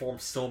could perform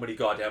so many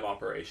goddamn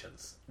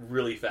operations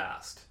really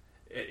fast.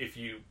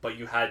 But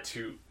you had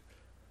to.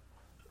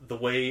 The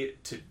way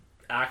to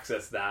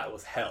access that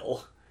was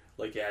hell.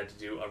 Like, you had to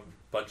do a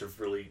bunch of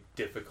really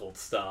difficult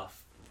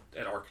stuff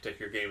and architect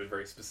your game in a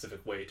very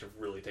specific way to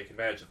really take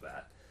advantage of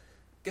that.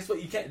 Guess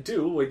what you can't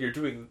do when you're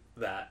doing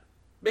that?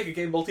 Make a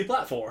game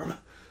multi-platform.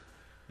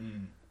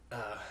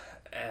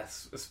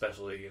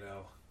 Especially,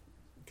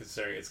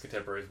 considering its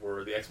contemporaries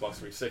were the Xbox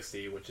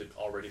 360, which had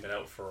already been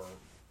out for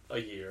a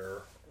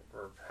year,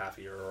 or half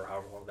a year, or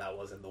however long that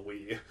was, in the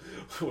Wii,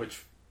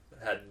 which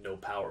had no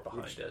power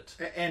behind it.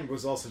 And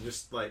was also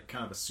just like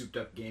kind of a souped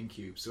up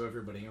GameCube, so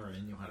everybody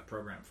already knew how to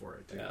program for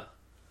it, too. Yeah.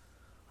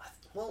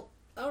 Well,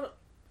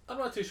 I'm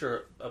not too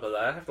sure about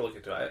that. I have to look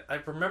into it. I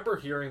remember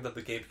hearing that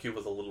the GameCube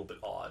was a little bit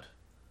odd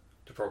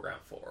to program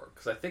for,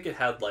 because I think it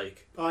had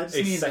like a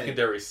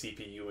secondary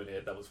CPU in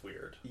it that was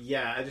weird.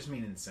 Yeah, I just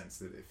mean in the sense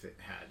that if it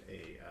had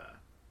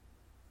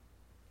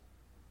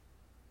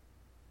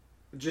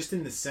just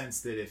in the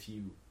sense that if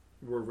you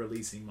were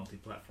releasing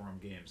multi-platform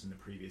games in the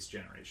previous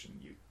generation,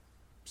 you'd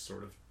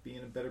sort of be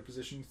in a better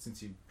position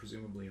since you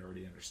presumably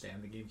already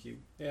understand the GameCube.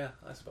 Yeah,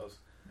 I suppose.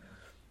 Yeah.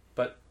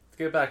 But to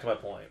get back to my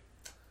point,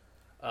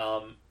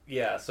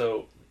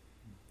 so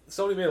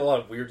Sony made a lot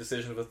of weird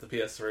decisions with the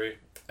PS3,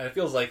 and it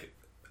feels like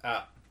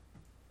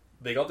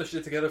they got their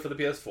shit together for the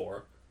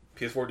PS4.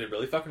 PS4 did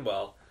really fucking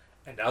well,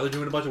 and now they're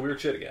doing a bunch of weird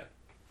shit again.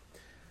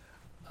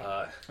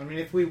 I mean,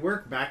 if we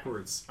work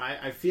backwards,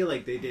 I feel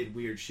like they did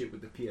weird shit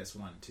with the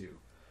PS1 too.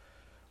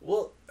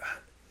 Well,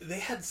 they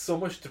had so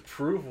much to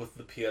prove with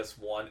the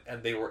PS1,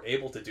 and they were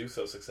able to do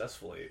so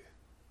successfully,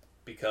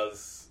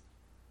 because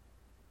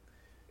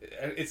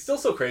it's still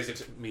so crazy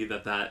to me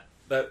that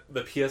the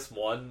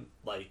PS1,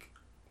 like,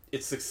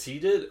 it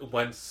succeeded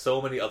when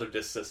so many other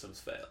disc systems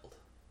failed.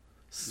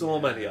 So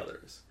many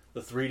others.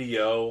 The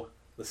 3DO,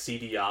 the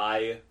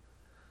CDI,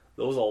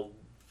 those all,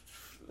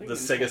 the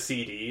Sega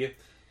CD,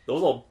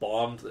 those all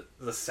bombed.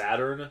 The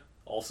Saturn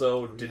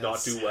also did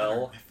not do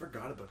well. I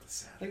forgot about the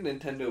Saturn. I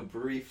think Nintendo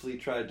briefly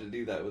tried to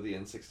do that with the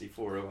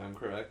N64, if I'm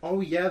correct.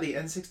 Oh yeah, the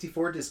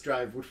N64 disc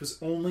drive, which was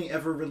only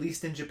ever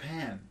released in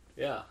Japan.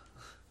 Yeah.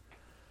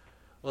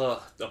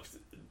 Well,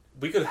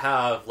 we could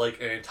have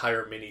like an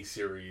entire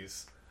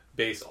mini-series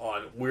based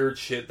on weird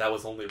shit that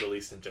was only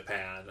released in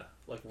Japan.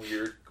 Like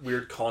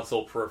weird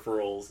console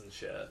peripherals and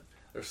shit.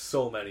 There's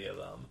so many of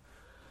them.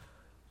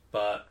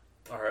 But,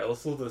 alright,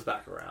 let's move this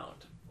back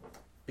around.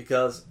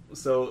 Because,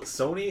 so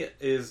Sony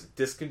is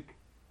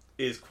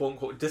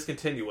quote-unquote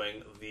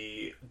discontinuing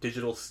the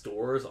digital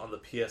stores on the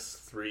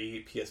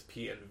PS3,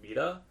 PSP, and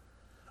Vita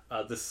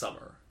this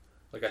summer.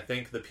 Like, I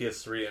think the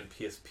PS3 and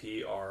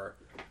PSP are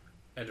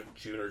end of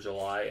June or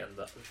July, and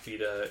the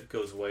Vita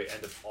goes away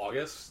end of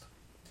August.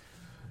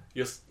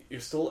 You're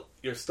still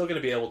going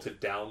to be able to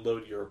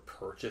download your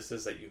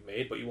purchases that you've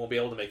made, but you won't be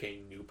able to make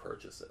any new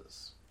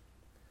purchases.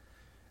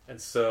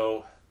 And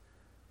so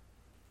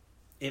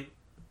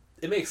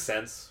it makes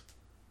sense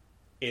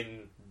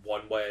in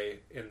one way,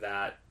 in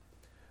that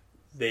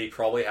they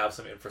probably have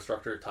some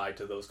infrastructure tied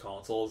to those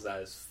consoles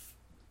that is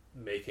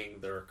making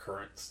their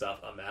current stuff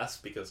a mess,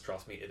 because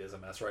trust me, it is a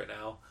mess right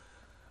now.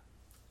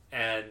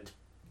 And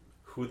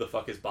who the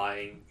fuck is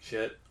buying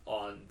shit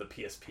on the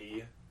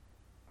PSP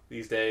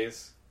these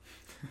days?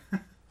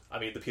 I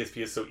mean, the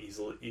PSP is so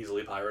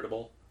easily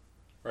piratable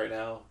right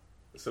now,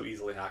 so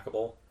easily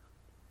hackable,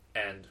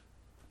 and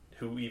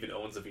who even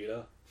owns a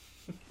Vita?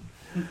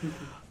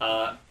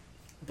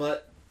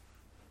 But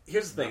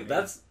here's the thing.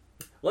 That's,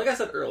 like I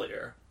said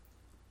earlier,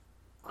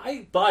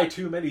 I buy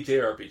too many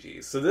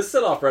JRPGs, so this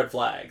set off red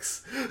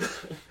flags.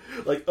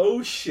 Like,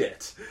 oh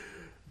shit,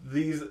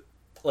 these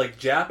like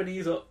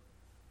Japanese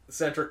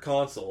centric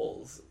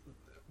consoles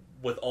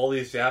with all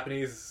these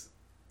Japanese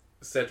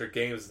centric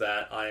games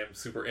that I am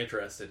super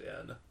interested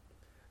in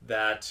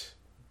that,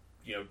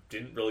 you know,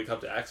 didn't really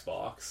come to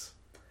Xbox,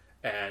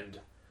 and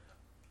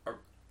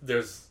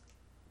there's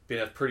been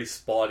a pretty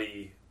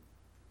spotty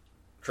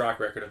track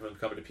record of them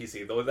coming to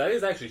PC, though that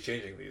is actually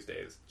changing these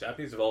days.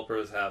 Japanese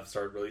developers have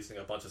started releasing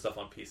a bunch of stuff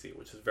on PC,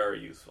 which is very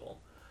useful.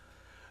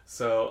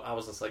 So I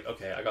was just like,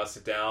 okay, I gotta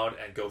sit down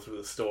and go through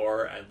the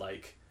store and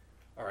like,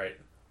 alright,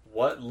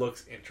 what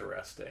looks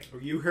interesting?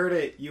 You heard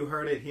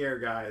it here,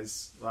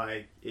 guys.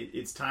 Like,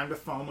 it's time to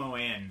FOMO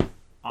in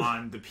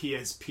on the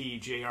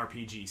PSP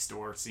JRPG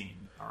store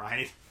scene,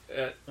 alright?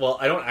 Well,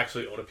 I don't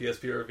actually own a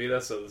PSP or a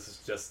Vita, so this is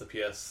just the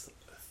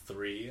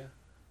PS3,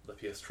 the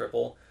PS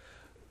Triple.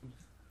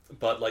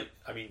 But, like,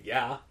 I mean,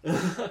 yeah.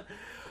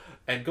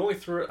 And going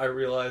through it, I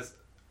realized,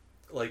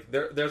 like,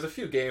 there's a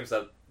few games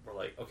that were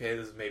like, okay,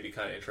 this is maybe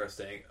kind of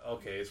interesting.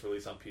 Okay, it's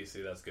released on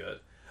PC, that's good.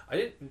 I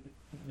didn't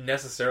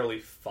necessarily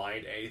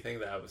find anything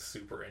that I was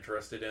super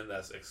interested in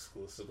that's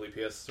exclusively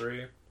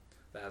PS3,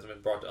 that hasn't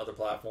been brought to other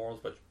platforms,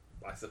 but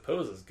I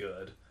suppose is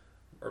good.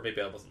 Or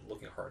maybe I wasn't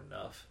looking hard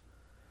enough.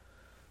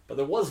 But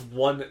there was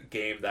one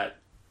game that,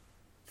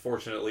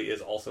 fortunately,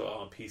 is also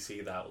on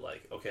PC that,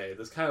 like, okay,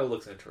 this kind of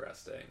looks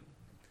interesting.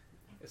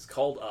 It's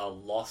called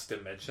Lost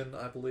Dimension,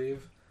 I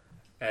believe.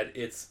 And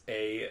it's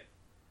a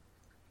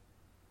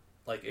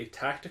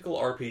tactical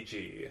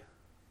RPG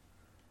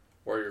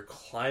where you're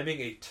climbing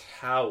a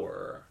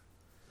tower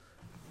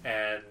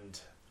and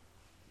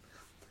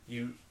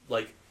you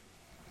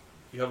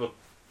have a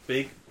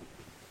big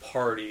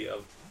party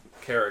of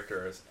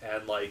characters,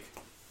 and like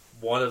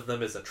one of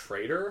them is a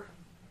traitor,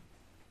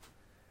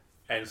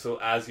 and so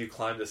as you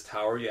climb this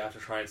tower you have to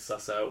try and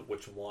suss out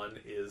which one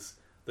is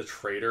the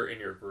traitor in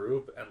your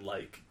group and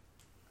like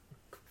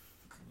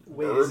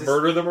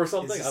murder them or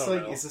something. I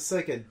don't know. Is this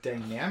like a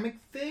dynamic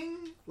thing?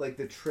 Like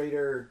the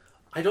traitor?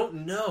 I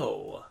don't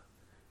know.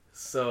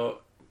 So,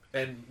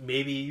 and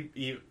maybe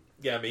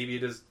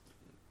it is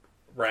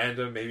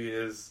random, maybe it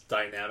is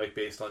dynamic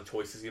based on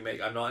choices you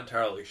make. I'm not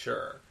entirely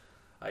sure.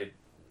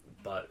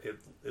 But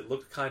it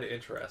looked kind of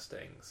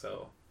interesting.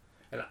 So,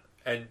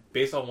 and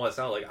based on what it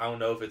sounded like, I don't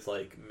know if it's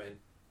like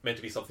meant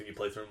to be something you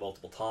play through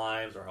multiple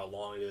times or how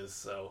long it is.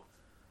 So,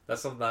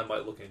 that's something I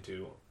might look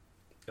into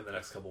in the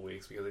next couple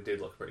weeks because it did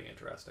look pretty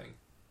interesting.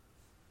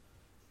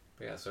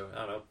 But yeah, so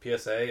I don't know.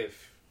 PSA,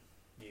 if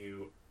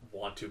you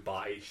want to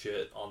buy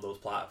shit on those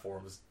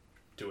platforms,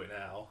 do it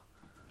now.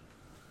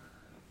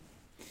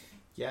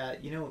 Yeah,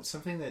 you know,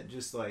 something that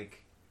just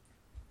like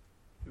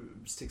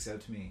sticks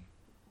out to me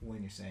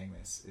when you're saying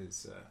this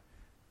is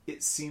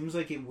it seems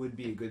like it would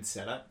be a good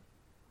setup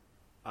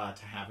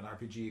to have an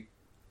RPG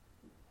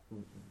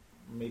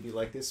maybe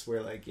like this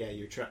where like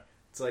you're trying,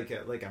 it's like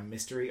a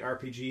mystery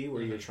RPG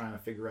where you're trying to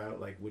figure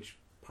out like which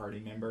party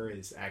member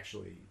is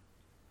actually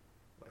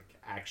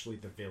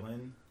the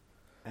villain.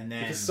 And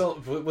then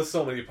with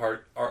so many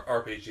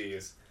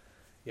RPGs,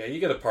 yeah, you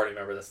get a party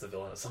member that's the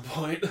villain at some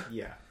point.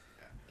 Yeah.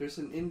 There's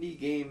an indie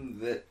game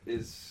that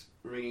is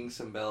ringing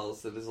some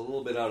bells that is a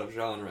little bit out of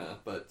genre,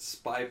 but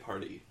Spy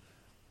Party.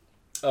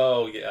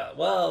 Oh yeah,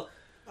 well.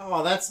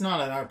 Oh, that's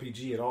not an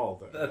RPG at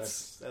all, though.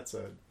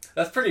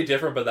 That's pretty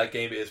different, but that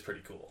game is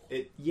pretty cool.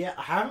 I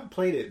haven't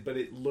played it, but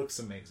it looks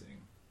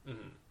amazing.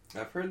 Mm-hmm.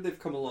 I've heard they've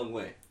come a long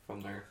way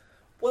from there.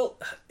 Well,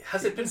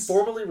 has it been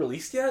formally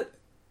released yet?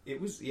 It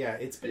was, yeah.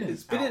 It's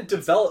been in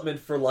development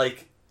for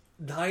like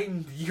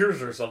 9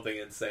 years or something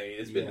insane.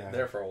 It's been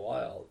there for a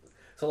while.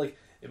 So like,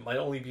 it might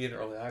only be in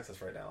early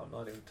access right now. I'm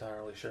not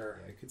entirely sure.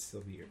 Yeah, it could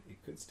still be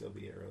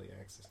early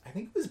access. I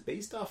think it was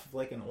based off of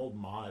like an old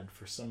mod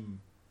for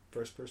some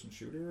first-person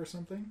shooter or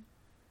something.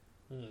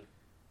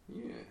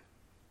 Yeah.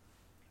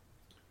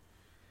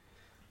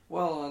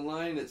 Well,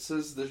 online it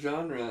says the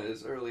genre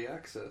is early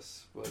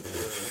access, but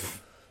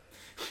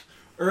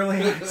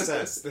early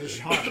access, the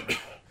genre.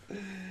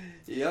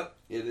 Yep,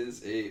 it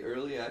is a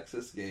early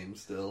access game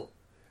still.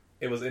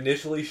 It was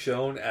initially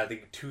shown at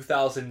the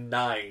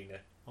 2009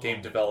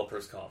 Game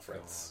Developers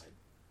Conference. God.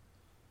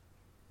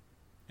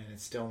 And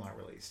it's still not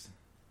released.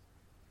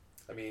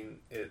 I mean,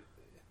 I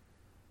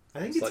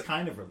think it's like,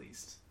 kind of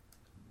released.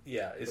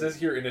 Yeah, it says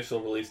here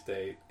initial release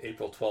date,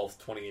 April 12th,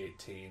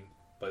 2018,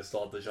 but it's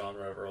still at the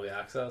genre of early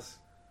access.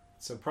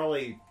 So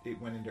probably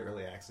it went into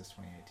early access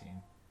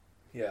 2018.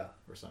 Yeah.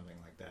 Or something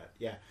like that.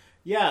 Yeah.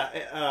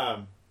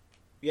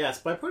 Yeah,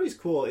 Spy Party's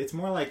cool. It's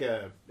more like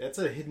it's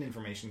a hidden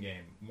information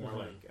game. More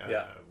like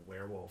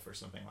Werewolf or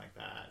something like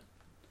that.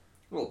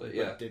 A little bit,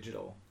 yeah.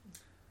 Digital.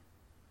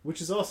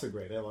 Which is also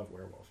great. I love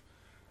Werewolf.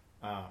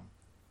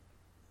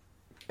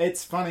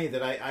 It's funny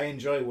that I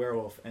enjoy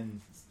Werewolf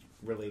and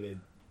related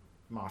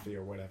Mafia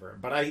or whatever,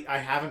 but I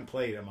haven't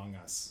played Among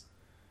Us.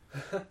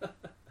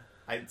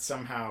 I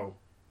somehow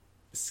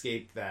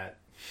escaped that.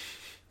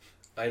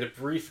 I had a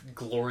brief,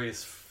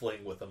 glorious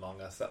fling with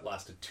Among Us that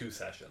lasted 2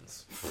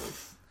 sessions.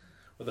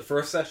 Well, the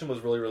first session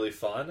was really, really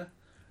fun,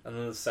 And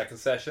then the second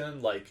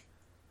session, like,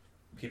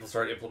 people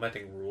started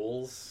implementing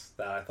rules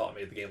that I thought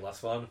made the game less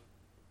fun,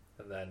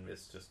 and then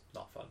it's just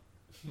not fun.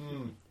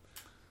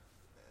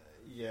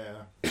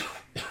 Yeah.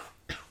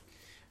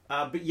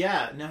 But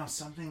yeah, no,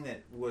 something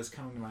that was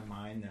coming to my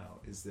mind, though,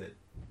 is that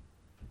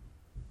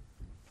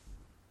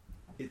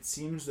it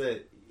seems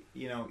that,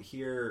 you know,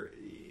 here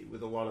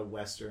with a lot of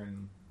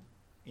Western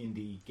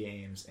indie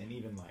games and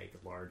even, like,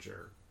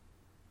 larger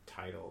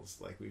titles,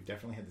 like, we've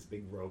definitely had this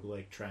big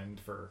roguelike trend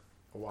for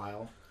a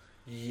while.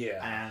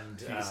 Yeah.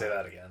 And you can say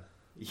that again.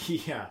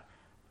 Yeah.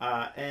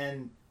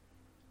 And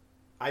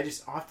I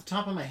just, off the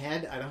top of my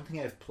head, I don't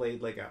think I've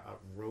played, like, a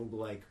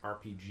roguelike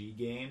RPG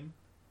game.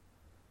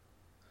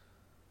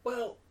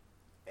 Well,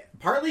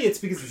 partly it's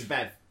because it's a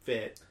bad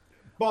fit.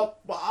 But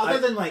other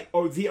than, like,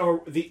 the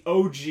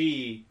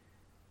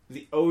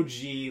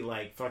OG,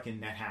 like, fucking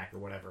NetHack or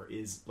whatever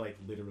is, like,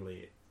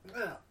 literally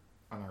an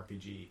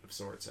RPG of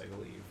sorts, I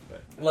believe.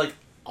 But like,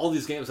 all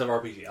these games have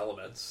RPG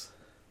elements.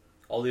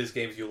 All these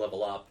games you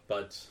level up,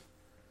 but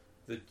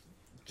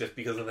just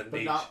because of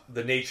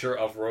the nature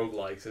of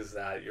roguelikes is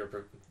that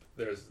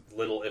there's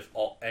little, if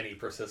any,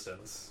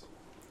 persistence.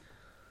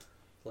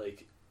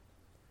 Like,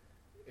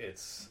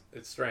 it's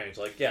strange.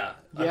 Like,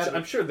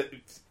 I'm sure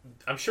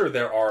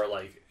there are,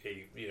 like,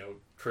 a, you know,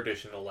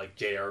 traditional, like,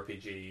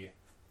 JRPG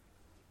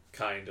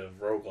kind of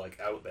roguelike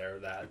out there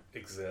that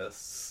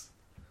exists.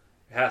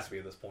 It has to be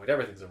at this point.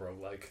 Everything's a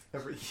roguelike.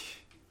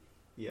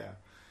 Yeah.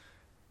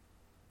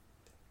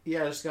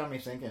 Yeah, it just got me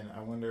thinking. I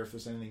wonder if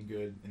there's anything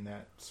good in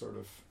that sort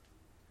of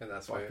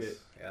space.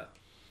 Yeah.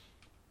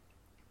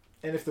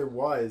 And if there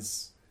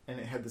was, and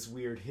it had this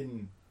weird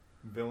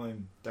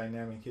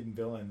dynamic hidden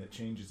villain that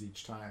changes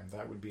each time,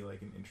 that would be,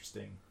 like, an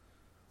interesting...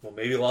 Well,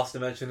 maybe Lost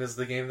Dimension is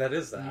the game that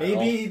is that.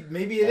 Maybe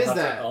it is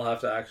that. I'll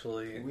have to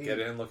actually get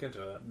in and look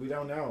into it. We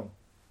don't know.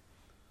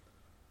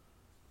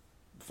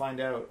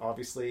 Find out.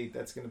 Obviously,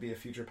 that's going to be a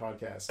future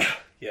podcast.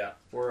 Yeah.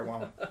 Or it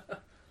won't.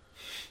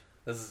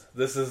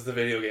 This is the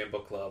Video Game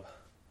Book Club.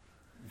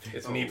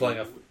 It's me playing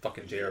a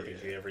fucking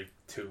JRPG every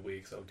 2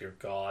 weeks. Oh, dear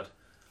God.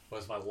 What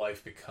has my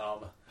life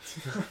become?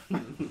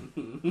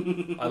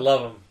 I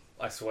love them,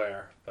 I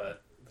swear,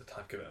 but the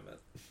time commitment.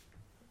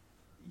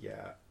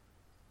 Yeah.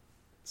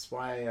 That's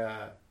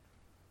why,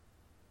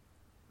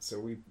 so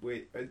we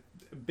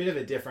a bit of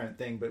a different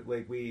thing, but,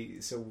 like,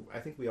 I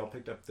think we all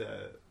picked up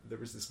there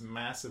was this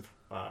massive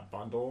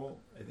bundle,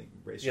 I think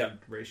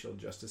racial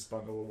justice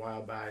bundle a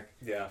while back.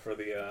 Yeah, for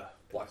the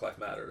Black Lives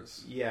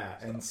Matters. Yeah,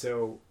 so. And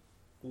so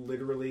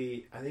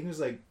literally, I think it was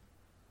like,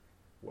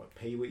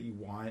 pay what you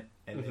want,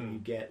 and then you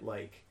get,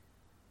 like,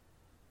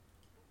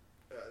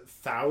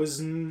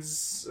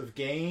 thousands of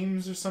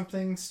games or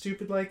something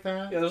stupid like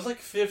that. Yeah, there's like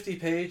 50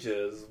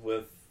 pages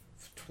with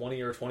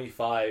 20 or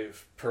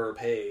 25 per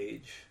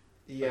page.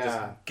 Yeah.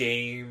 Just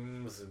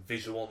games and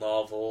visual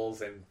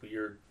novels and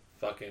weird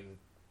fucking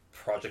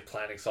project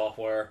planning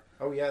software.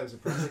 Oh yeah, there's a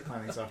project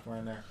planning software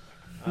in there.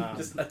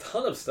 Just a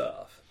ton of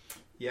stuff.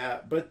 Yeah,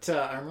 but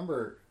I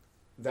remember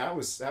that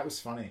was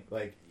funny.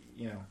 Like,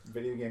 you know,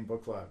 Video Game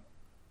Book Club.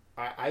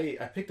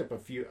 I picked up a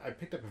few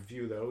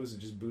of those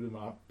and just booted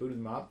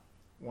them up.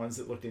 Ones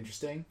that looked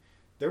interesting.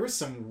 There was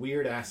some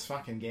weird ass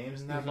fucking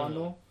games in that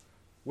bundle,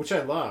 which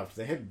I loved.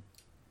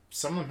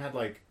 Some of them had,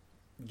 like,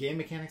 game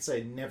mechanics I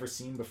had never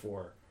seen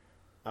before.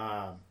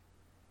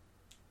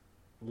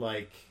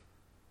 Like,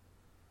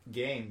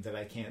 game that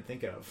I can't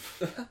think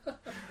of.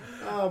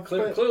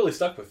 Clearly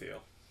stuck with you.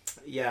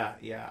 Yeah.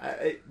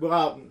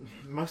 Well,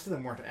 most of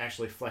them weren't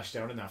actually fleshed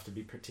out enough to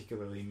be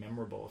particularly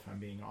memorable, if I'm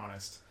being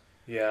honest.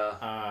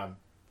 Yeah.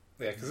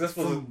 Because this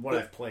was what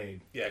I've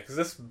played. Yeah, because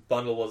this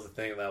bundle was the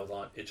thing that was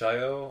on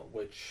itch.io,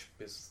 which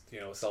is,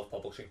 you know, a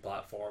self-publishing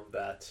platform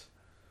that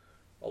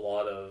a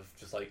lot of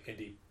just, like,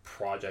 indie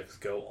projects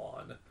go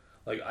on.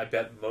 Like, I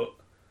bet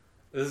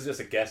this is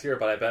just a guess here,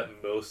 but I bet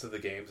most of the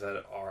games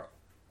that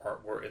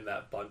were in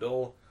that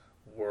bundle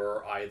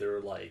were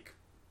either, like,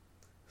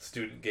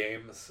 student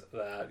games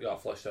that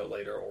got fleshed out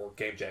later or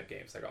Game Jam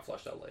games that got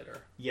fleshed out later.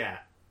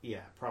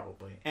 Yeah,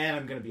 probably. And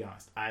I'm going to be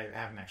honest, I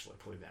haven't actually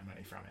played that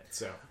many from it.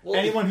 So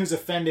anyone who's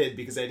offended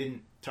because I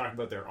didn't talk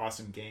about their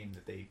awesome game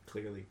that they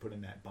clearly put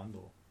in that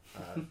bundle,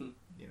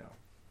 you know,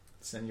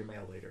 send your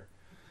mail later.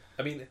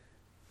 I mean,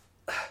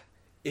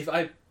 if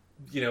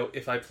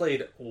I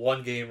played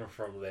one game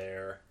from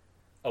there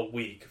a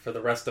week for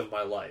the rest of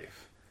my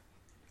life,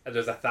 and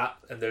there's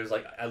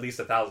like at least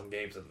 1,000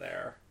 games in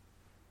there,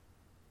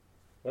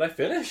 would I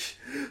finish?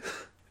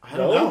 I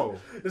don't know.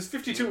 There's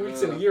 52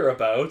 weeks in a year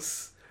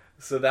abouts.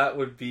 So that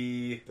would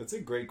be... That's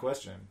a great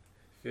question.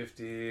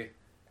 52...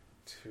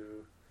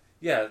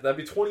 Yeah, that'd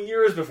be 20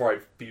 years before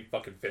I'd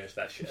fucking finish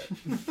that shit.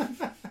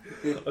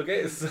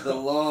 Okay, so... The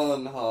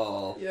long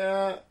haul.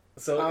 Yeah.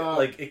 So,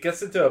 like, it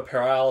gets into a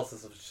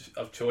paralysis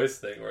of choice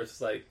thing where it's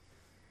just like,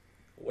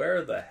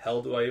 where the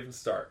hell do I even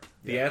start?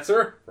 The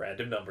answer?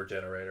 Random number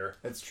generator.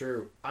 That's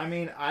true. I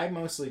mean, I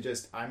mostly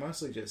just,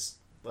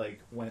 like,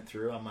 went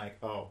through. I'm like,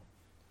 oh,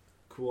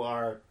 cool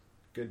art,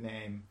 good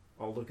name.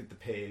 I'll look at the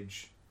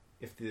page.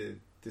 If the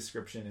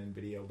description and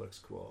video looks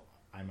cool,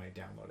 I might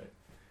download it.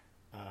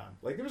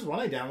 Like there was one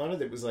I downloaded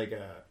that was like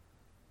it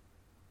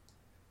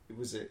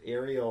was an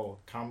aerial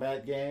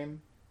combat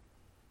game,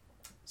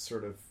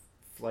 sort of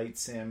flight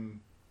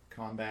sim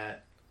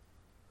combat.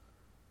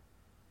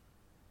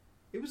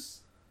 It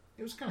was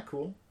kind of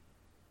cool.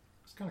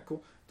 It was kind of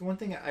cool. The one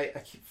thing I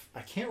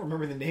can't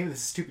remember the name of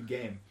this stupid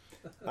game.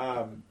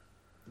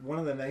 One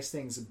of the nice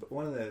things,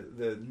 one of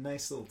the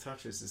nice little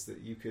touches is that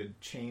you could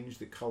change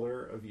the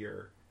color of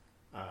your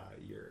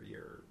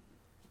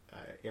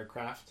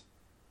aircraft,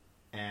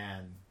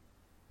 and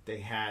they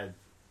had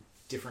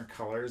different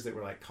colors that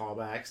were like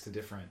callbacks to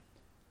different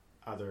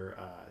other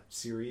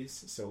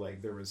series. So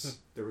like there was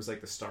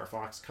like the Star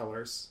Fox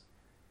colors,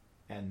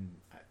 and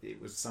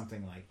it was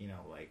something like, you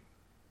know, like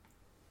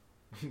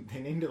they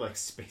named it like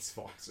Space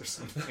Fox or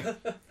something.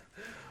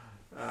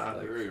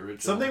 Very original.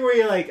 Something where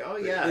you're like, oh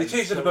yeah, They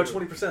changed it about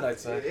 20%, I'd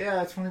say.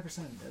 Yeah, 20%.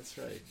 That's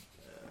right.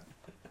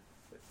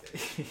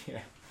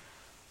 Yeah.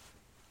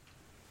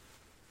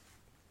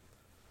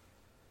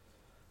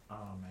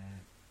 Oh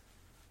man.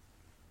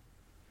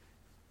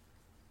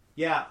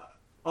 Yeah.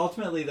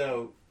 Ultimately,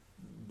 though,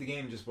 the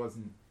game just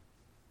wasn't.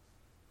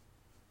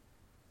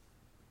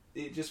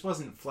 It just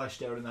wasn't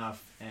fleshed out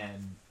enough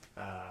and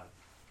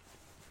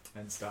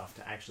stuff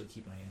to actually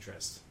keep my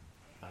interest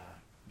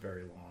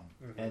very long.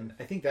 Mm-hmm. And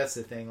I think that's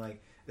the thing. Like,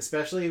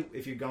 especially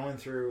if you're going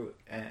through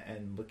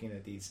and looking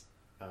at these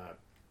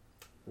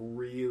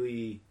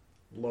really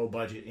low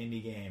budget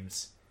indie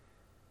games,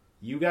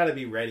 you got to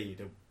be ready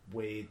to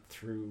wade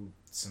through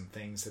some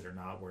things that are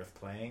not worth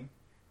playing,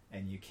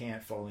 and you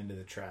can't fall into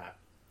the trap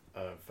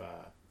of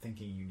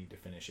thinking you need to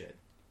finish it,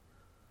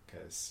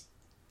 because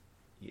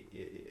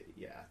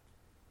yeah,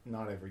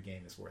 not every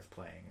game is worth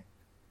playing.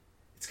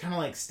 It's kind of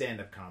like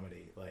stand-up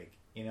comedy. Like,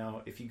 you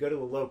know, if you go to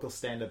a local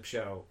stand-up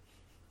show,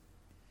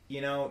 you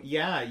know,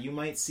 yeah, you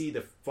might see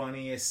the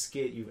funniest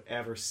skit you've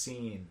ever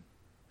seen,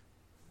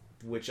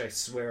 which I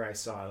swear I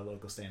saw at a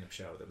local stand-up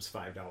show that was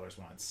 $5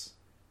 once.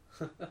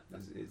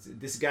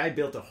 This guy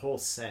built a whole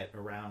set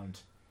around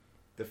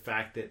the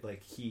fact that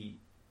like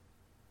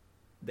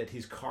that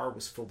his car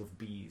was full of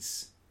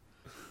bees.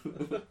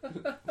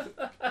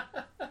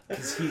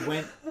 Because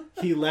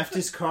he left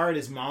his car at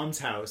his mom's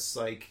house,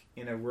 like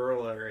in a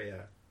rural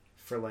area,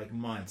 for like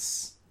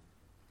months,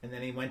 and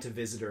then he went to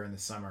visit her in the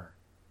summer,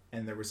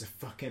 and there was a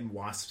fucking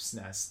wasp's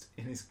nest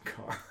in his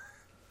car.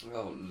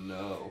 Oh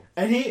no!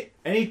 And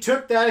he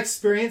took that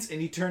experience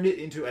and he turned it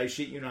into, I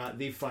shit you not,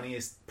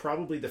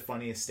 probably the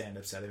funniest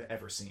stand-up set I've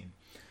ever seen.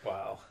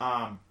 Wow.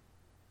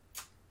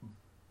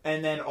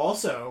 And then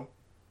also,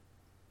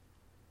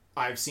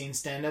 I've seen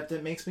stand-up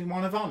that makes me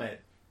want to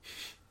vomit,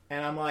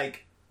 and I'm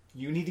like,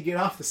 you need to get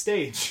off the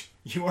stage.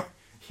 You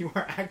are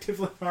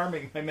actively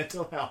harming my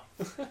mental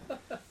health.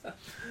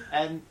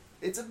 And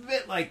it's a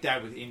bit like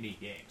that with indie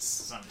games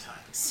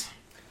sometimes.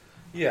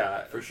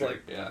 Yeah, for sure.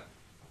 Like, yeah.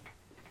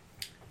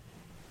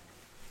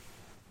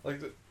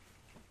 Like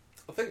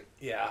I think,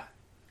 yeah,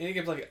 indie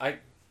games,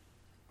 like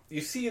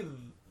you see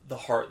the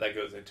heart that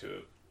goes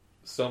into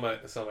so many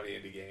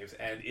indie games,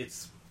 and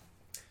it's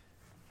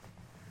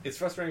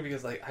frustrating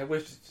because like I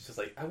wish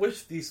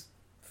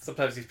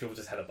sometimes these people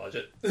just had a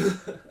budget.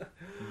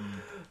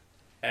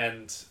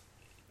 And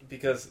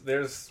because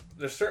there's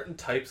certain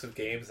types of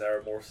games that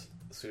are more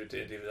suited to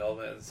indie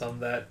development, and some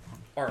that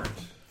aren't,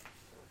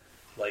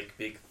 like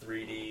big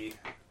 3D,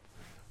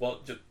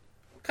 well, just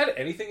kind of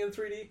anything in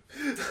 3D.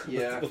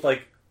 Yeah. with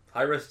like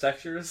high-res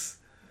textures.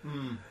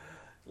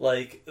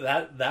 Like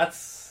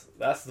that's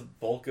the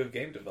bulk of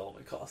game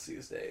development costs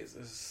these days,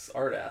 is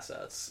art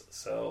assets.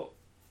 So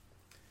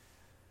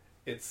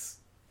it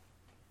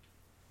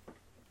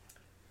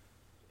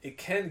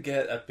can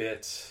get a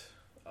bit,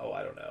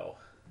 I don't know,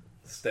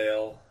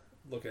 stale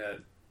looking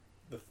at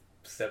the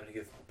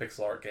 70th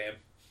pixel art game.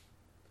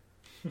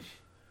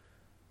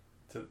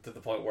 to the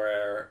point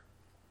where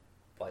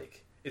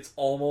like it's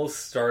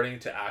almost starting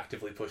to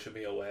actively push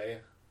me away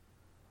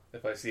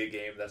if I see a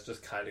game that's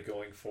just kind of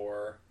going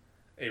for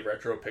a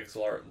retro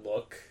pixel art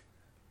look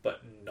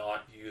but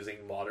not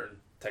using modern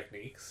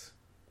techniques.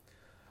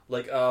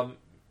 Like Noita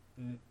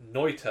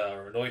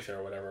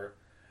or whatever,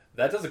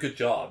 that does a good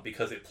job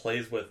because it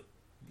plays with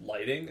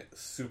lighting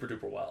super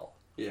duper well.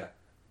 Yeah.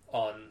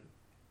 On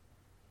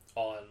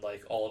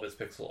like all of its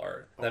pixel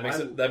art. That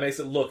makes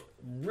it look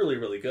really,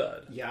 really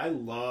good. Yeah, I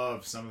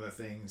love some of the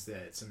things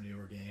that some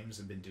newer games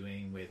have been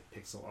doing with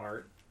pixel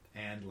art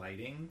and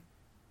lighting.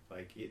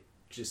 Like, it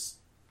just...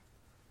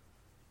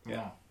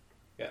 Yeah. Oh.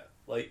 Yeah.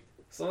 Like,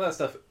 some of that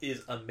stuff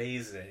is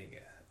amazing,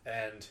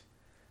 and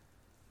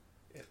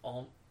it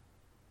all...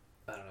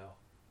 I don't know.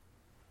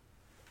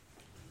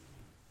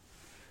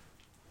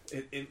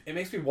 It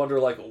makes me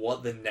wonder, like,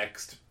 what the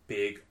next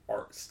big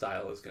art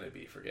style is going to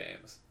be for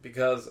games.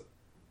 Because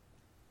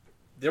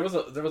there was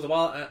a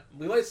while,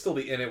 we might still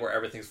be in it, where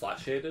everything's flat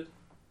shaded,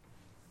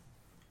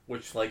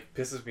 which like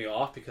pisses me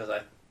off because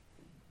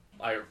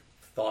I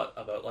thought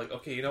about like,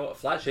 okay, you know what,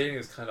 flat shading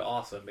is kind of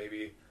awesome.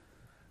 Maybe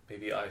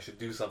I should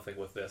do something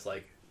with this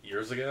like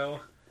years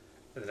ago,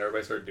 and then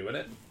everybody started doing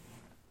it.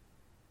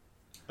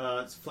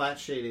 It's flat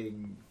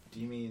shading. Do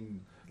you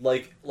mean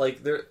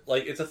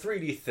it's a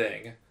 3D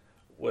thing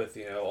with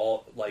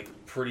all like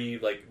pretty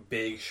like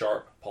big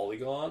sharp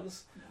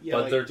polygons, Yeah,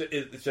 but like-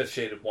 it's just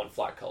shaded one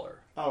flat color.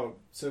 Oh,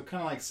 so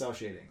kind of like cell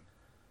shading.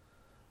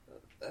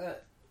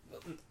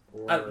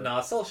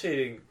 No, cell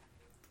shading.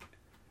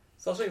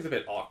 Cell shading's a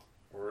bit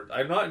awkward.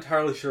 I'm not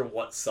entirely sure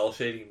what cell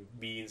shading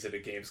means in a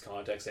game's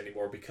context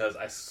anymore because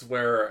I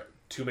swear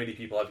too many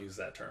people have used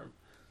that term.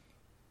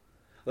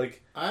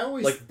 Like I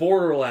always like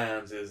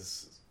Borderlands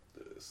is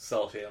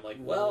cell shading. I'm like,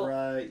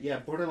 well, yeah,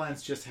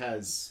 Borderlands just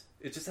has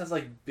it just has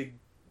like big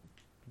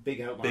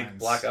outlines,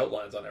 black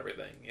outlines on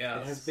everything. Yeah,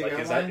 It has It's big like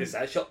outlines?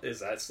 is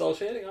that cell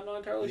shading? I'm not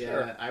entirely Yeah,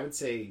 sure. I would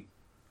say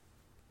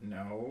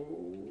no.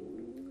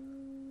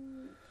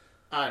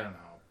 I don't know.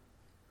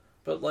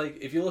 But like,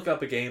 if you look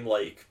up a game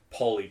like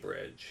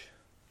Polybridge,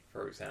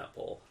 for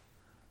example,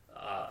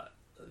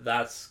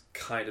 that's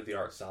kind of the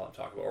art style I'm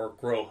talking about, or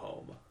Grow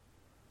Home.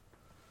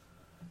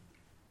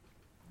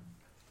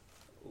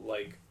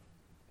 Like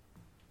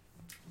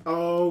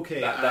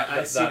Okay,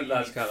 I see what you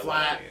that's mean. kind of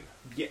Flat. what I mean.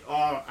 Yeah.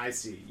 Oh, I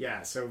see.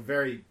 Yeah. So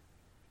very,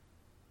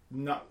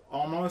 not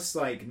almost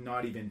like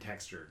not even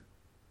textured.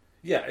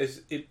 Yeah,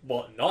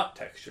 not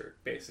textured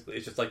basically.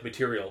 It's just like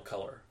material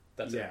color.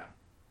 That's Yeah.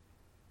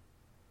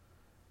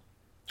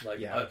 it. Like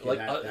Yeah, okay, like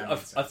that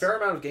makes a sense. fair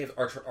amount of games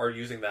are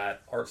using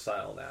that art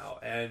style now,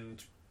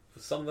 and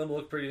some of them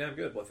look pretty damn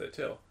good with it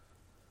too.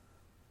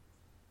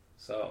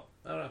 So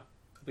I don't know.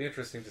 It'll be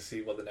interesting to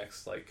see what the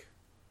next like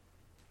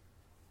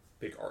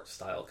big art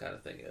style kind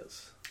of thing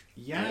is.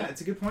 Yeah, it's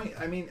a good point.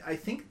 I mean, I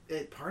think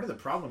that part of the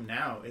problem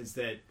now is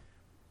that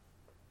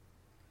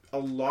a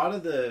lot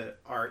of the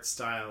art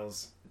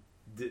styles,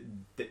 that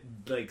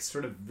like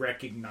sort of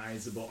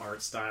recognizable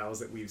art styles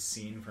that we've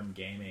seen from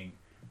gaming,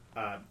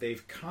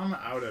 they've come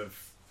out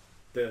of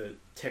the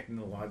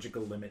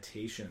technological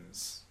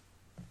limitations,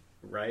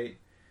 right?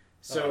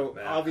 So Oh,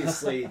 man.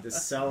 obviously the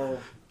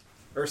sprite,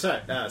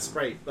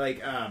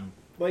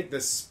 like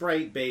the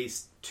sprite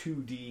based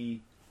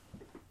 2D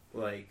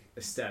like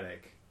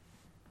aesthetic.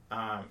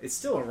 It's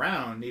still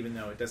around, even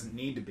though it doesn't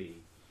need to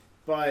be,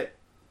 but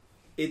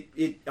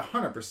it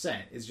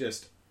 100% is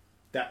just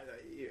that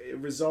a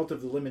result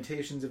of the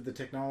limitations of the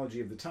technology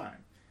of the time.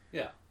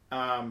 Yeah.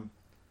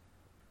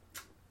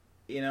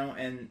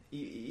 And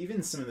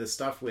even some of the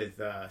stuff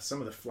with some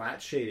of the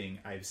flat shading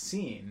I've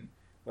seen,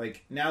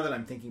 like now that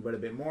I'm thinking about it a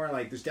bit more,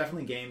 like there's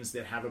definitely games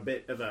that have a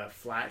bit of a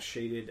flat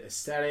shaded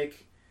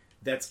aesthetic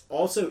that's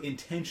also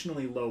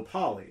intentionally low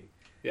poly.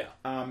 Yeah.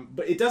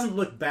 But it doesn't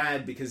look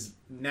bad because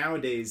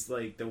nowadays,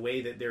 like the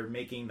way that they're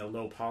making the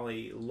low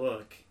poly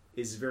look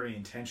is very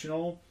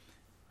intentional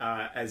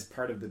as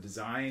part of the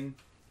design,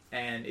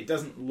 and it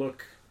doesn't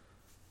look.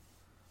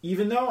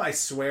 Even though I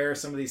swear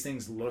some of these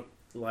things look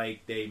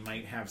like they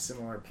might have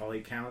similar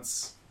poly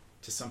counts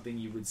to something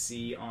you would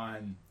see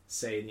on,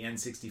 say, the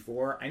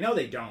N64, I know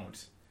they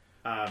don't.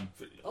 A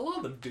lot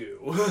of them do.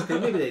 Okay,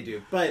 maybe they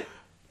do, but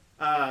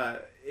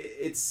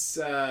it's.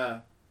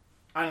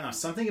 I don't know,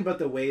 something about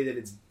the way that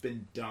it's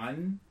been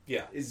done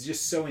Yeah. is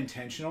just so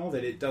intentional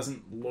that it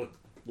doesn't look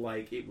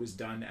like it was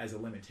done as a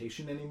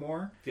limitation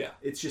anymore. Yeah.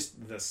 It's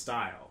just the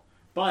style.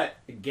 But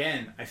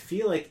again, I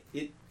feel like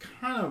it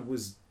kind of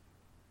was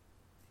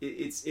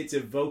it's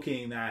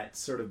evoking that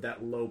sort of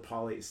that low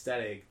poly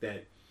aesthetic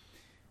that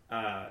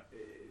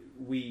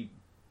we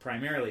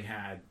primarily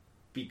had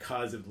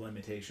because of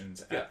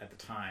limitations at the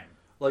time.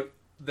 Like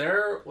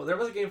there was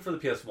a game for the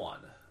PS1.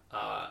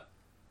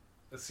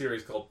 A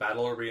series called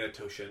Battle Arena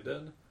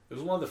Toshinden. It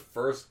was one of the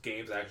first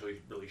games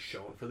actually really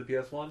shown for the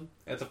PS1. And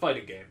it's a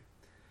fighting game.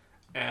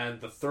 And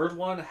the third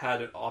one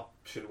had an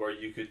option where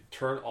you could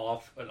turn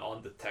off and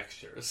on the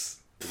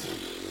textures.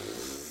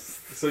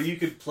 So you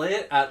could play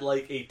it at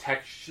like a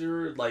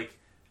texture like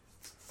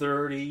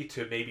 30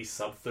 to maybe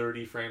sub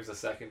 30 frames a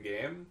second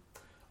game.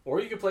 Or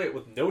you could play it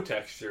with no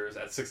textures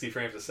at 60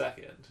 frames a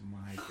second.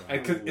 My God.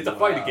 And 'cause it's a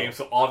fighting game,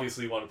 so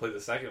obviously you want to play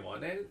the second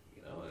one. And,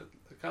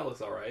 it kind of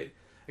looks alright.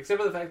 Except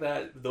for the fact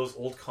that those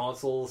old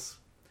consoles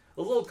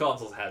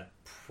had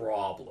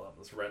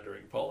problems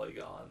rendering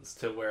polygons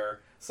to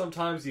where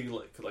sometimes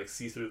you could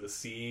see through the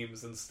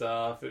seams and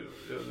stuff.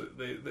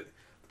 The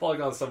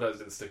polygons sometimes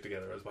didn't stick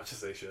together as much as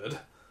they should.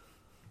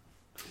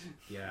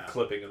 Yeah.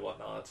 Clipping and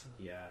whatnot.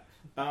 Yeah.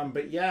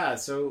 But yeah,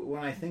 so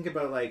when I think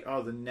about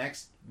the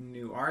next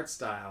new art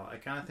style, I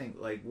kind of think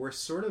we're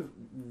sort of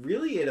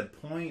really at a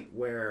point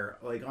where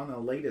on the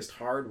latest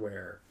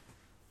hardware,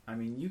 I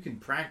mean, you can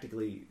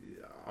practically,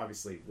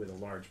 obviously with a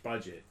large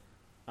budget,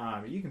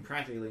 you can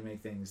practically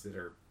make things that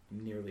are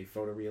nearly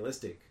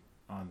photorealistic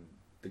on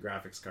the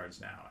graphics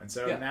cards now. And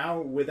so now,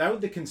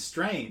 without the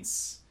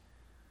constraints,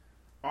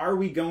 are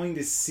we going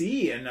to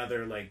see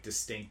another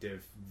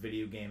distinctive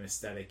video game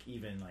aesthetic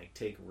even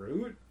take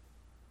root?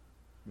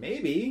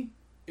 Maybe.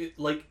 It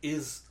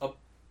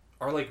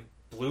are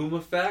bloom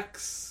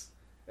effects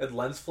and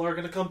lens flare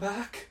going to come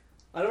back?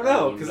 I don't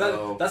know, because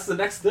that's the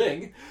next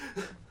thing.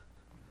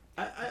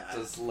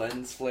 Does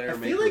lens flare I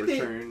make feel a like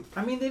return?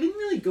 they didn't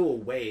really go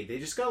away. They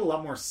just got a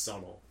lot more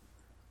subtle.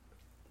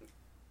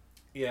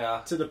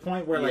 Yeah. to the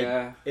point where like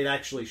Yeah. it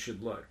actually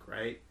should look,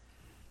 right?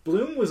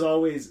 Bloom was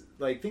always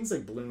like things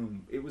like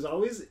Bloom. It was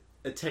always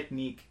a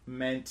technique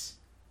meant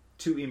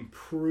to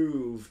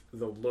improve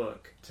the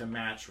look to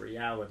match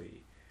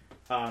reality.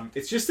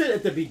 It's just that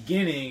at the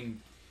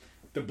beginning,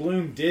 the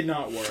Bloom did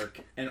not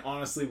work, and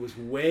honestly was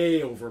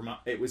way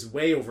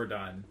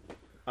overdone.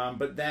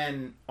 But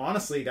then,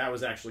 honestly, that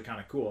was actually kind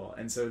of cool,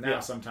 and so now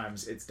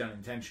sometimes it's done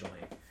intentionally.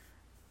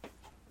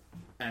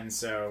 And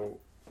so,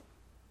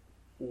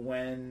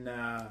 when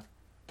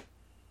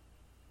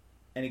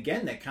and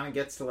again, that kind of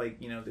gets to like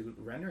the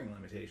rendering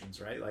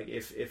limitations, right? Like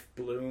if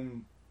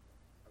Bloom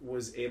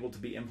was able to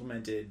be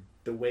implemented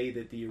the way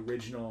that the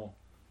original,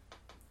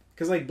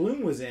 because like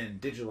Bloom was in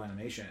digital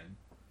animation,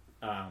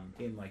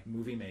 in like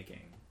movie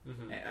making,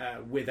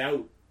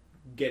 without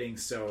getting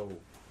so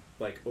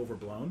like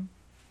overblown.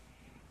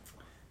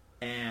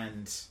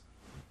 And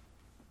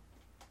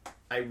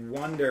I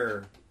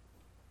wonder,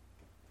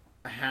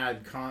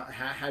 had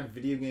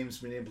video games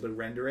been able to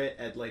render it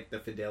at like the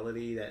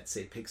fidelity that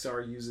say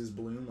Pixar uses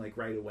Bloom like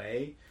right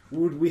away,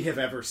 would we have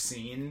ever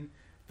seen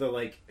the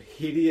like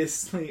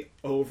hideously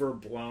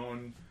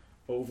overbloomed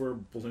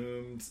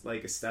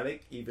like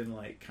aesthetic even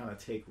like kind of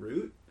take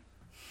root?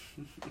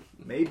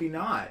 Maybe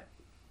not.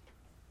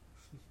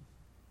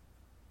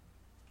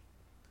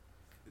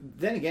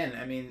 Then again,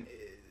 I mean,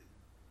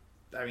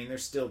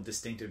 there's still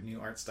distinctive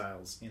new art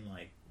styles in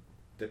like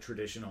the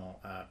traditional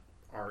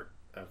art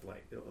of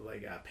like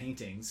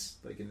paintings,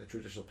 like in the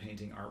traditional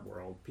painting art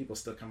world. People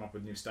still come up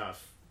with new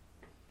stuff,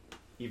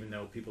 even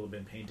though people have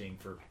been painting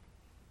for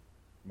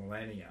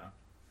millennia.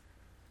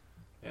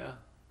 Yeah.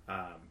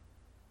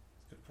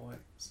 Good point.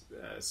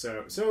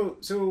 So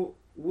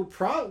we'll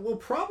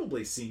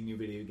probably see new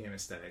video game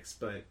aesthetics,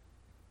 but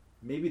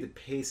maybe the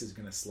pace is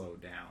going to slow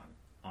down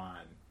on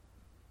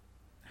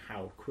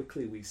how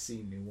quickly we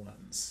see new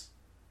ones.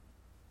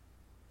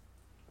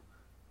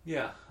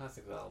 Yeah, I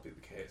think that'll be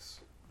the case.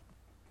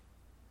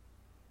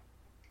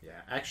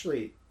 Yeah,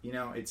 actually,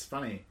 it's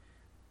funny.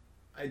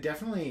 I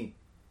definitely,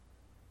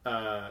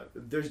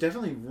 there's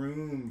definitely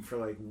room for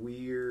like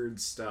weird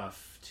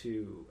stuff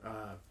too.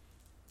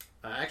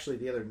 Actually,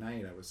 the other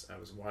night I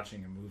was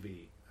watching a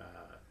movie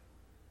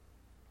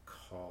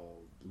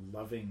called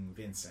Loving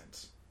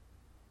Vincent,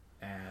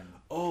 and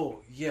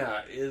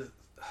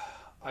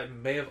I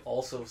may have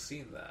also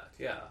seen that.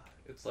 Yeah,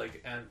 it's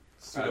like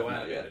pseudo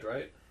animated,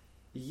 right?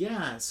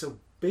 Yeah. So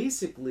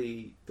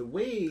basically, the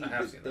way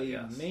that they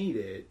made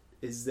it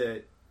is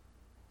that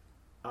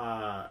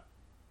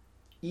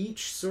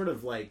each sort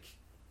of like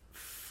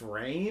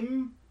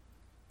frame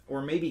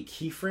or maybe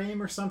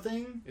keyframe or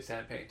something is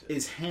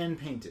hand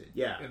painted.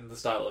 Yeah, in the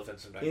style of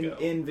Vincent Van Gogh.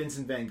 In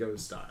Vincent Van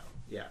Gogh's style,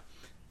 yeah.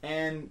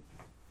 And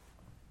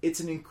it's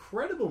an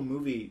incredible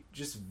movie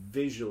just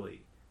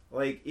visually.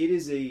 Like it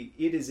is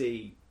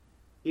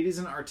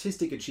an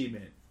artistic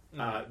achievement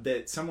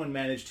that someone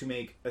managed to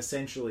make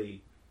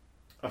essentially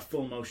a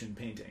full motion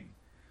painting.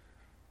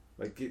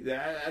 Like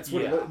that's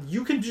what it was.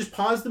 You can just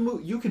pause the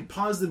movie. You can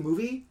pause the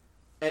movie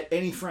at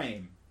any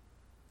frame,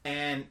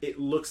 and it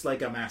looks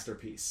like a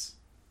masterpiece,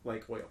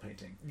 like oil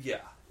painting.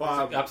 Yeah,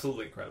 it's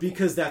absolutely incredible.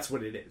 Because that's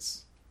what it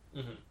is.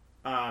 Mm-hmm.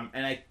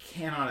 And I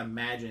cannot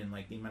imagine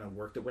like the amount of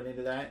work that went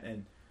into that.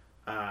 And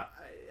I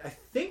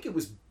think it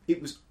was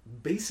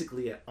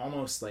basically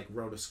almost like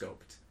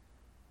rotoscoped,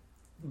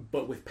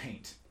 but with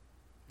paint.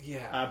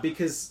 Yeah,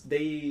 because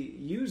they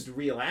used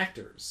real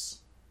actors.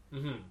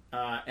 Mm-hmm.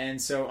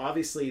 And so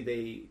obviously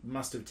they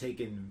must have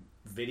taken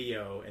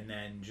video and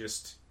then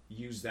just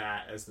used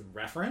that as the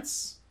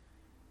reference,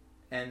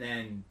 and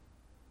then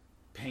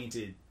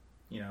painted,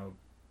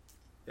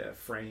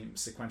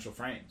 sequential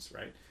frames,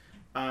 right?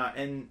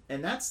 And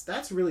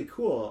that's really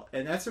cool,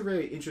 and that's a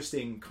very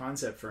interesting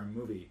concept for a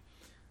movie.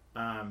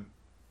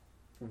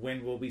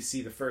 When will we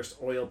see the first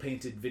oil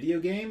painted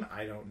video game?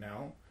 I don't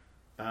know.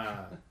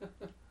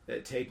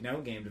 Take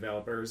note, game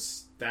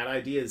developers. That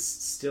idea is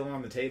still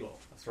on the table.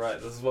 That's right.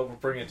 This is what we're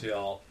bringing to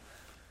y'all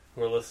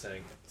who are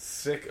listening.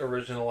 Sick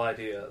original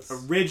ideas.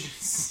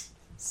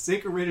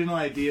 Sick original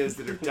ideas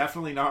that are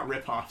definitely not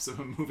rip-offs of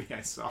a movie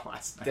I saw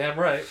last night. Damn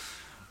right.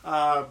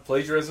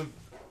 Plagiarism,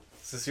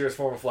 sincerest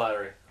form of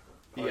flattery.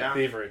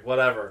 Thievery,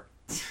 whatever.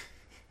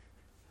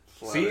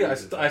 See,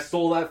 I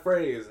stole that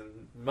phrase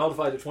and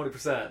modified it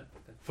 20% and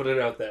put it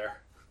out there.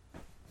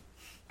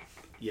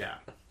 Yeah.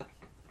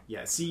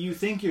 Yeah, see, you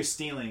think you're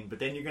stealing, but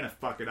then you're going to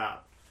fuck it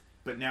up.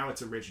 But now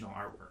it's original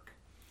artwork.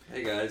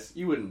 Hey guys,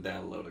 you wouldn't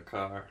download a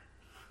car.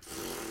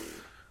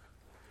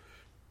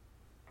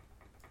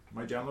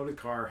 My downloaded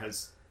car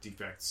has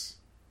defects.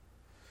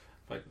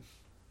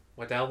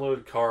 My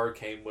downloaded car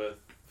came with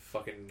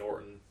fucking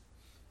Norton.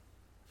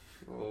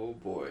 Oh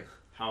boy.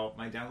 How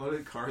my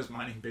downloaded car is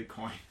mining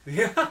Bitcoin.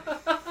 Yeah.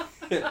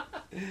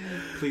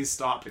 Please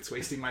stop. It's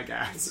wasting my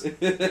gas.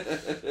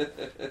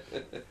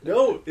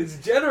 No, it's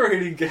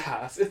generating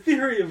gas.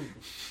 Ethereum.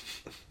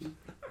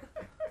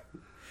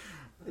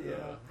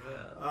 Yeah.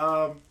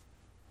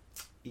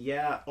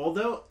 Yeah.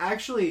 Although,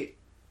 actually,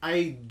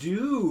 I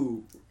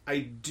do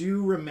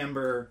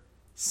remember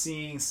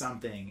seeing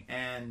something,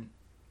 and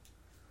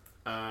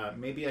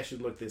maybe I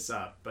should look this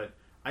up, but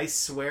I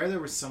swear there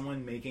was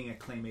someone making a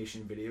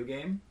claymation video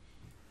game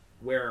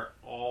where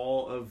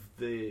all of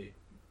the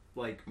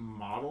like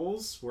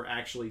models were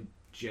actually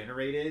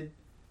generated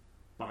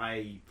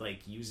by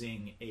like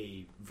using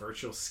a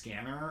virtual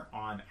scanner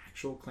on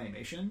actual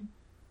claymation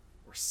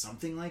or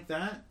something like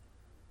that.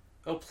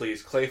 Oh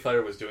please, Clay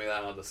Fighter was doing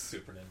that on the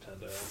Super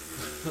Nintendo.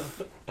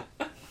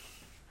 Yeah,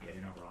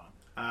 you're not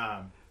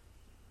wrong.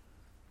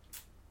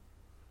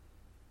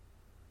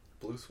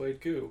 Blue Suede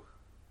Goo.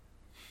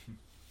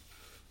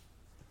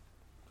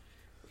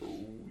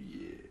 Oh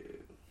yeah.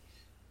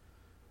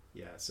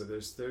 Yeah, so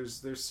there's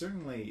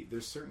certainly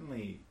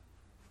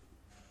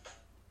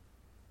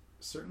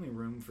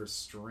room for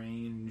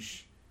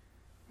strange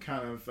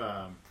kind of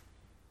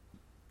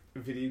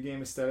video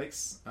game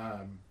aesthetics.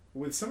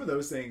 With some of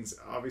those things,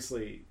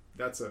 obviously,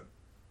 those are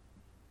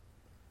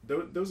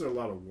a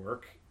lot of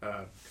work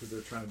because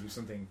they're trying to do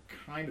something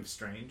kind of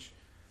strange.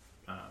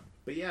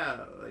 But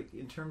yeah, like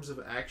in terms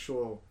of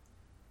actual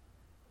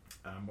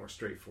more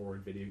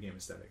straightforward video game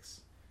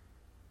aesthetics,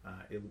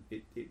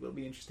 it will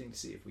be interesting to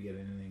see if we get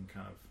anything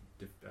kind of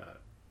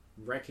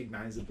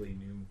recognizably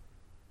new.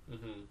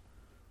 Mm-hmm.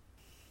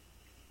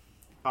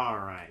 All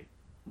right.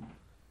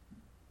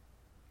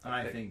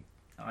 I think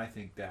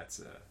that's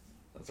a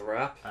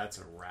wrap. That's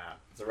a wrap.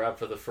 It's a wrap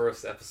for the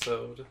first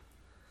episode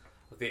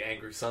of the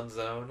Angry Sun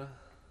Zone.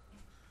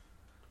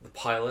 The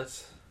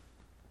pilot.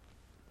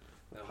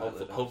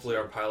 Hopefully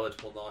our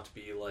pilot will not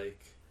be like...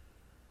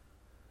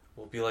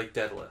 will be like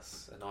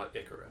Daedalus and not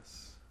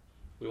Icarus.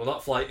 We will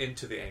not fly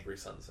into the Angry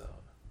Sun Zone.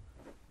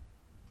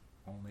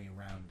 Only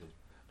around it.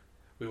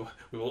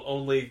 We will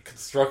only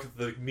construct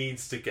the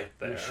means to get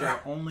there.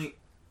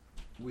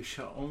 We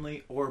shall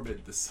only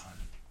orbit the sun.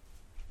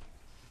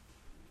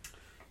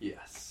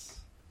 Yes.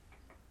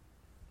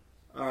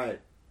 All right.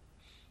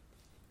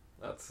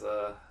 That's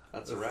a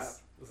wrap.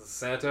 This is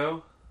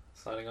Santo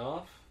signing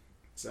off.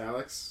 It's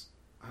Alex.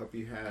 I hope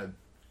you had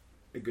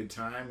a good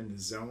time in the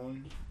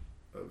zone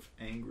of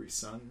Angry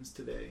Suns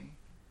today.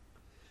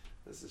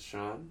 This is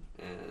Sean,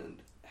 and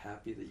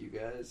happy that you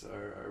guys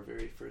are our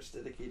very first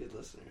dedicated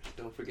listeners.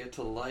 Don't forget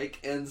to like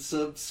and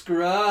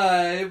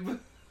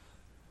subscribe.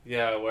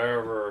 Yeah,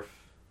 wherever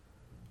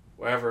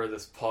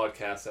this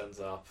podcast ends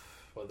up,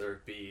 whether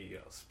it be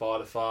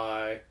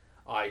Spotify,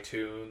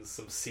 iTunes,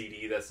 some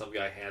CD that some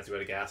guy hands you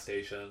at a gas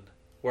station,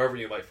 wherever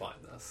you might find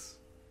this,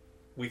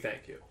 we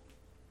thank you.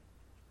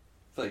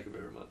 Thank you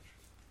very much.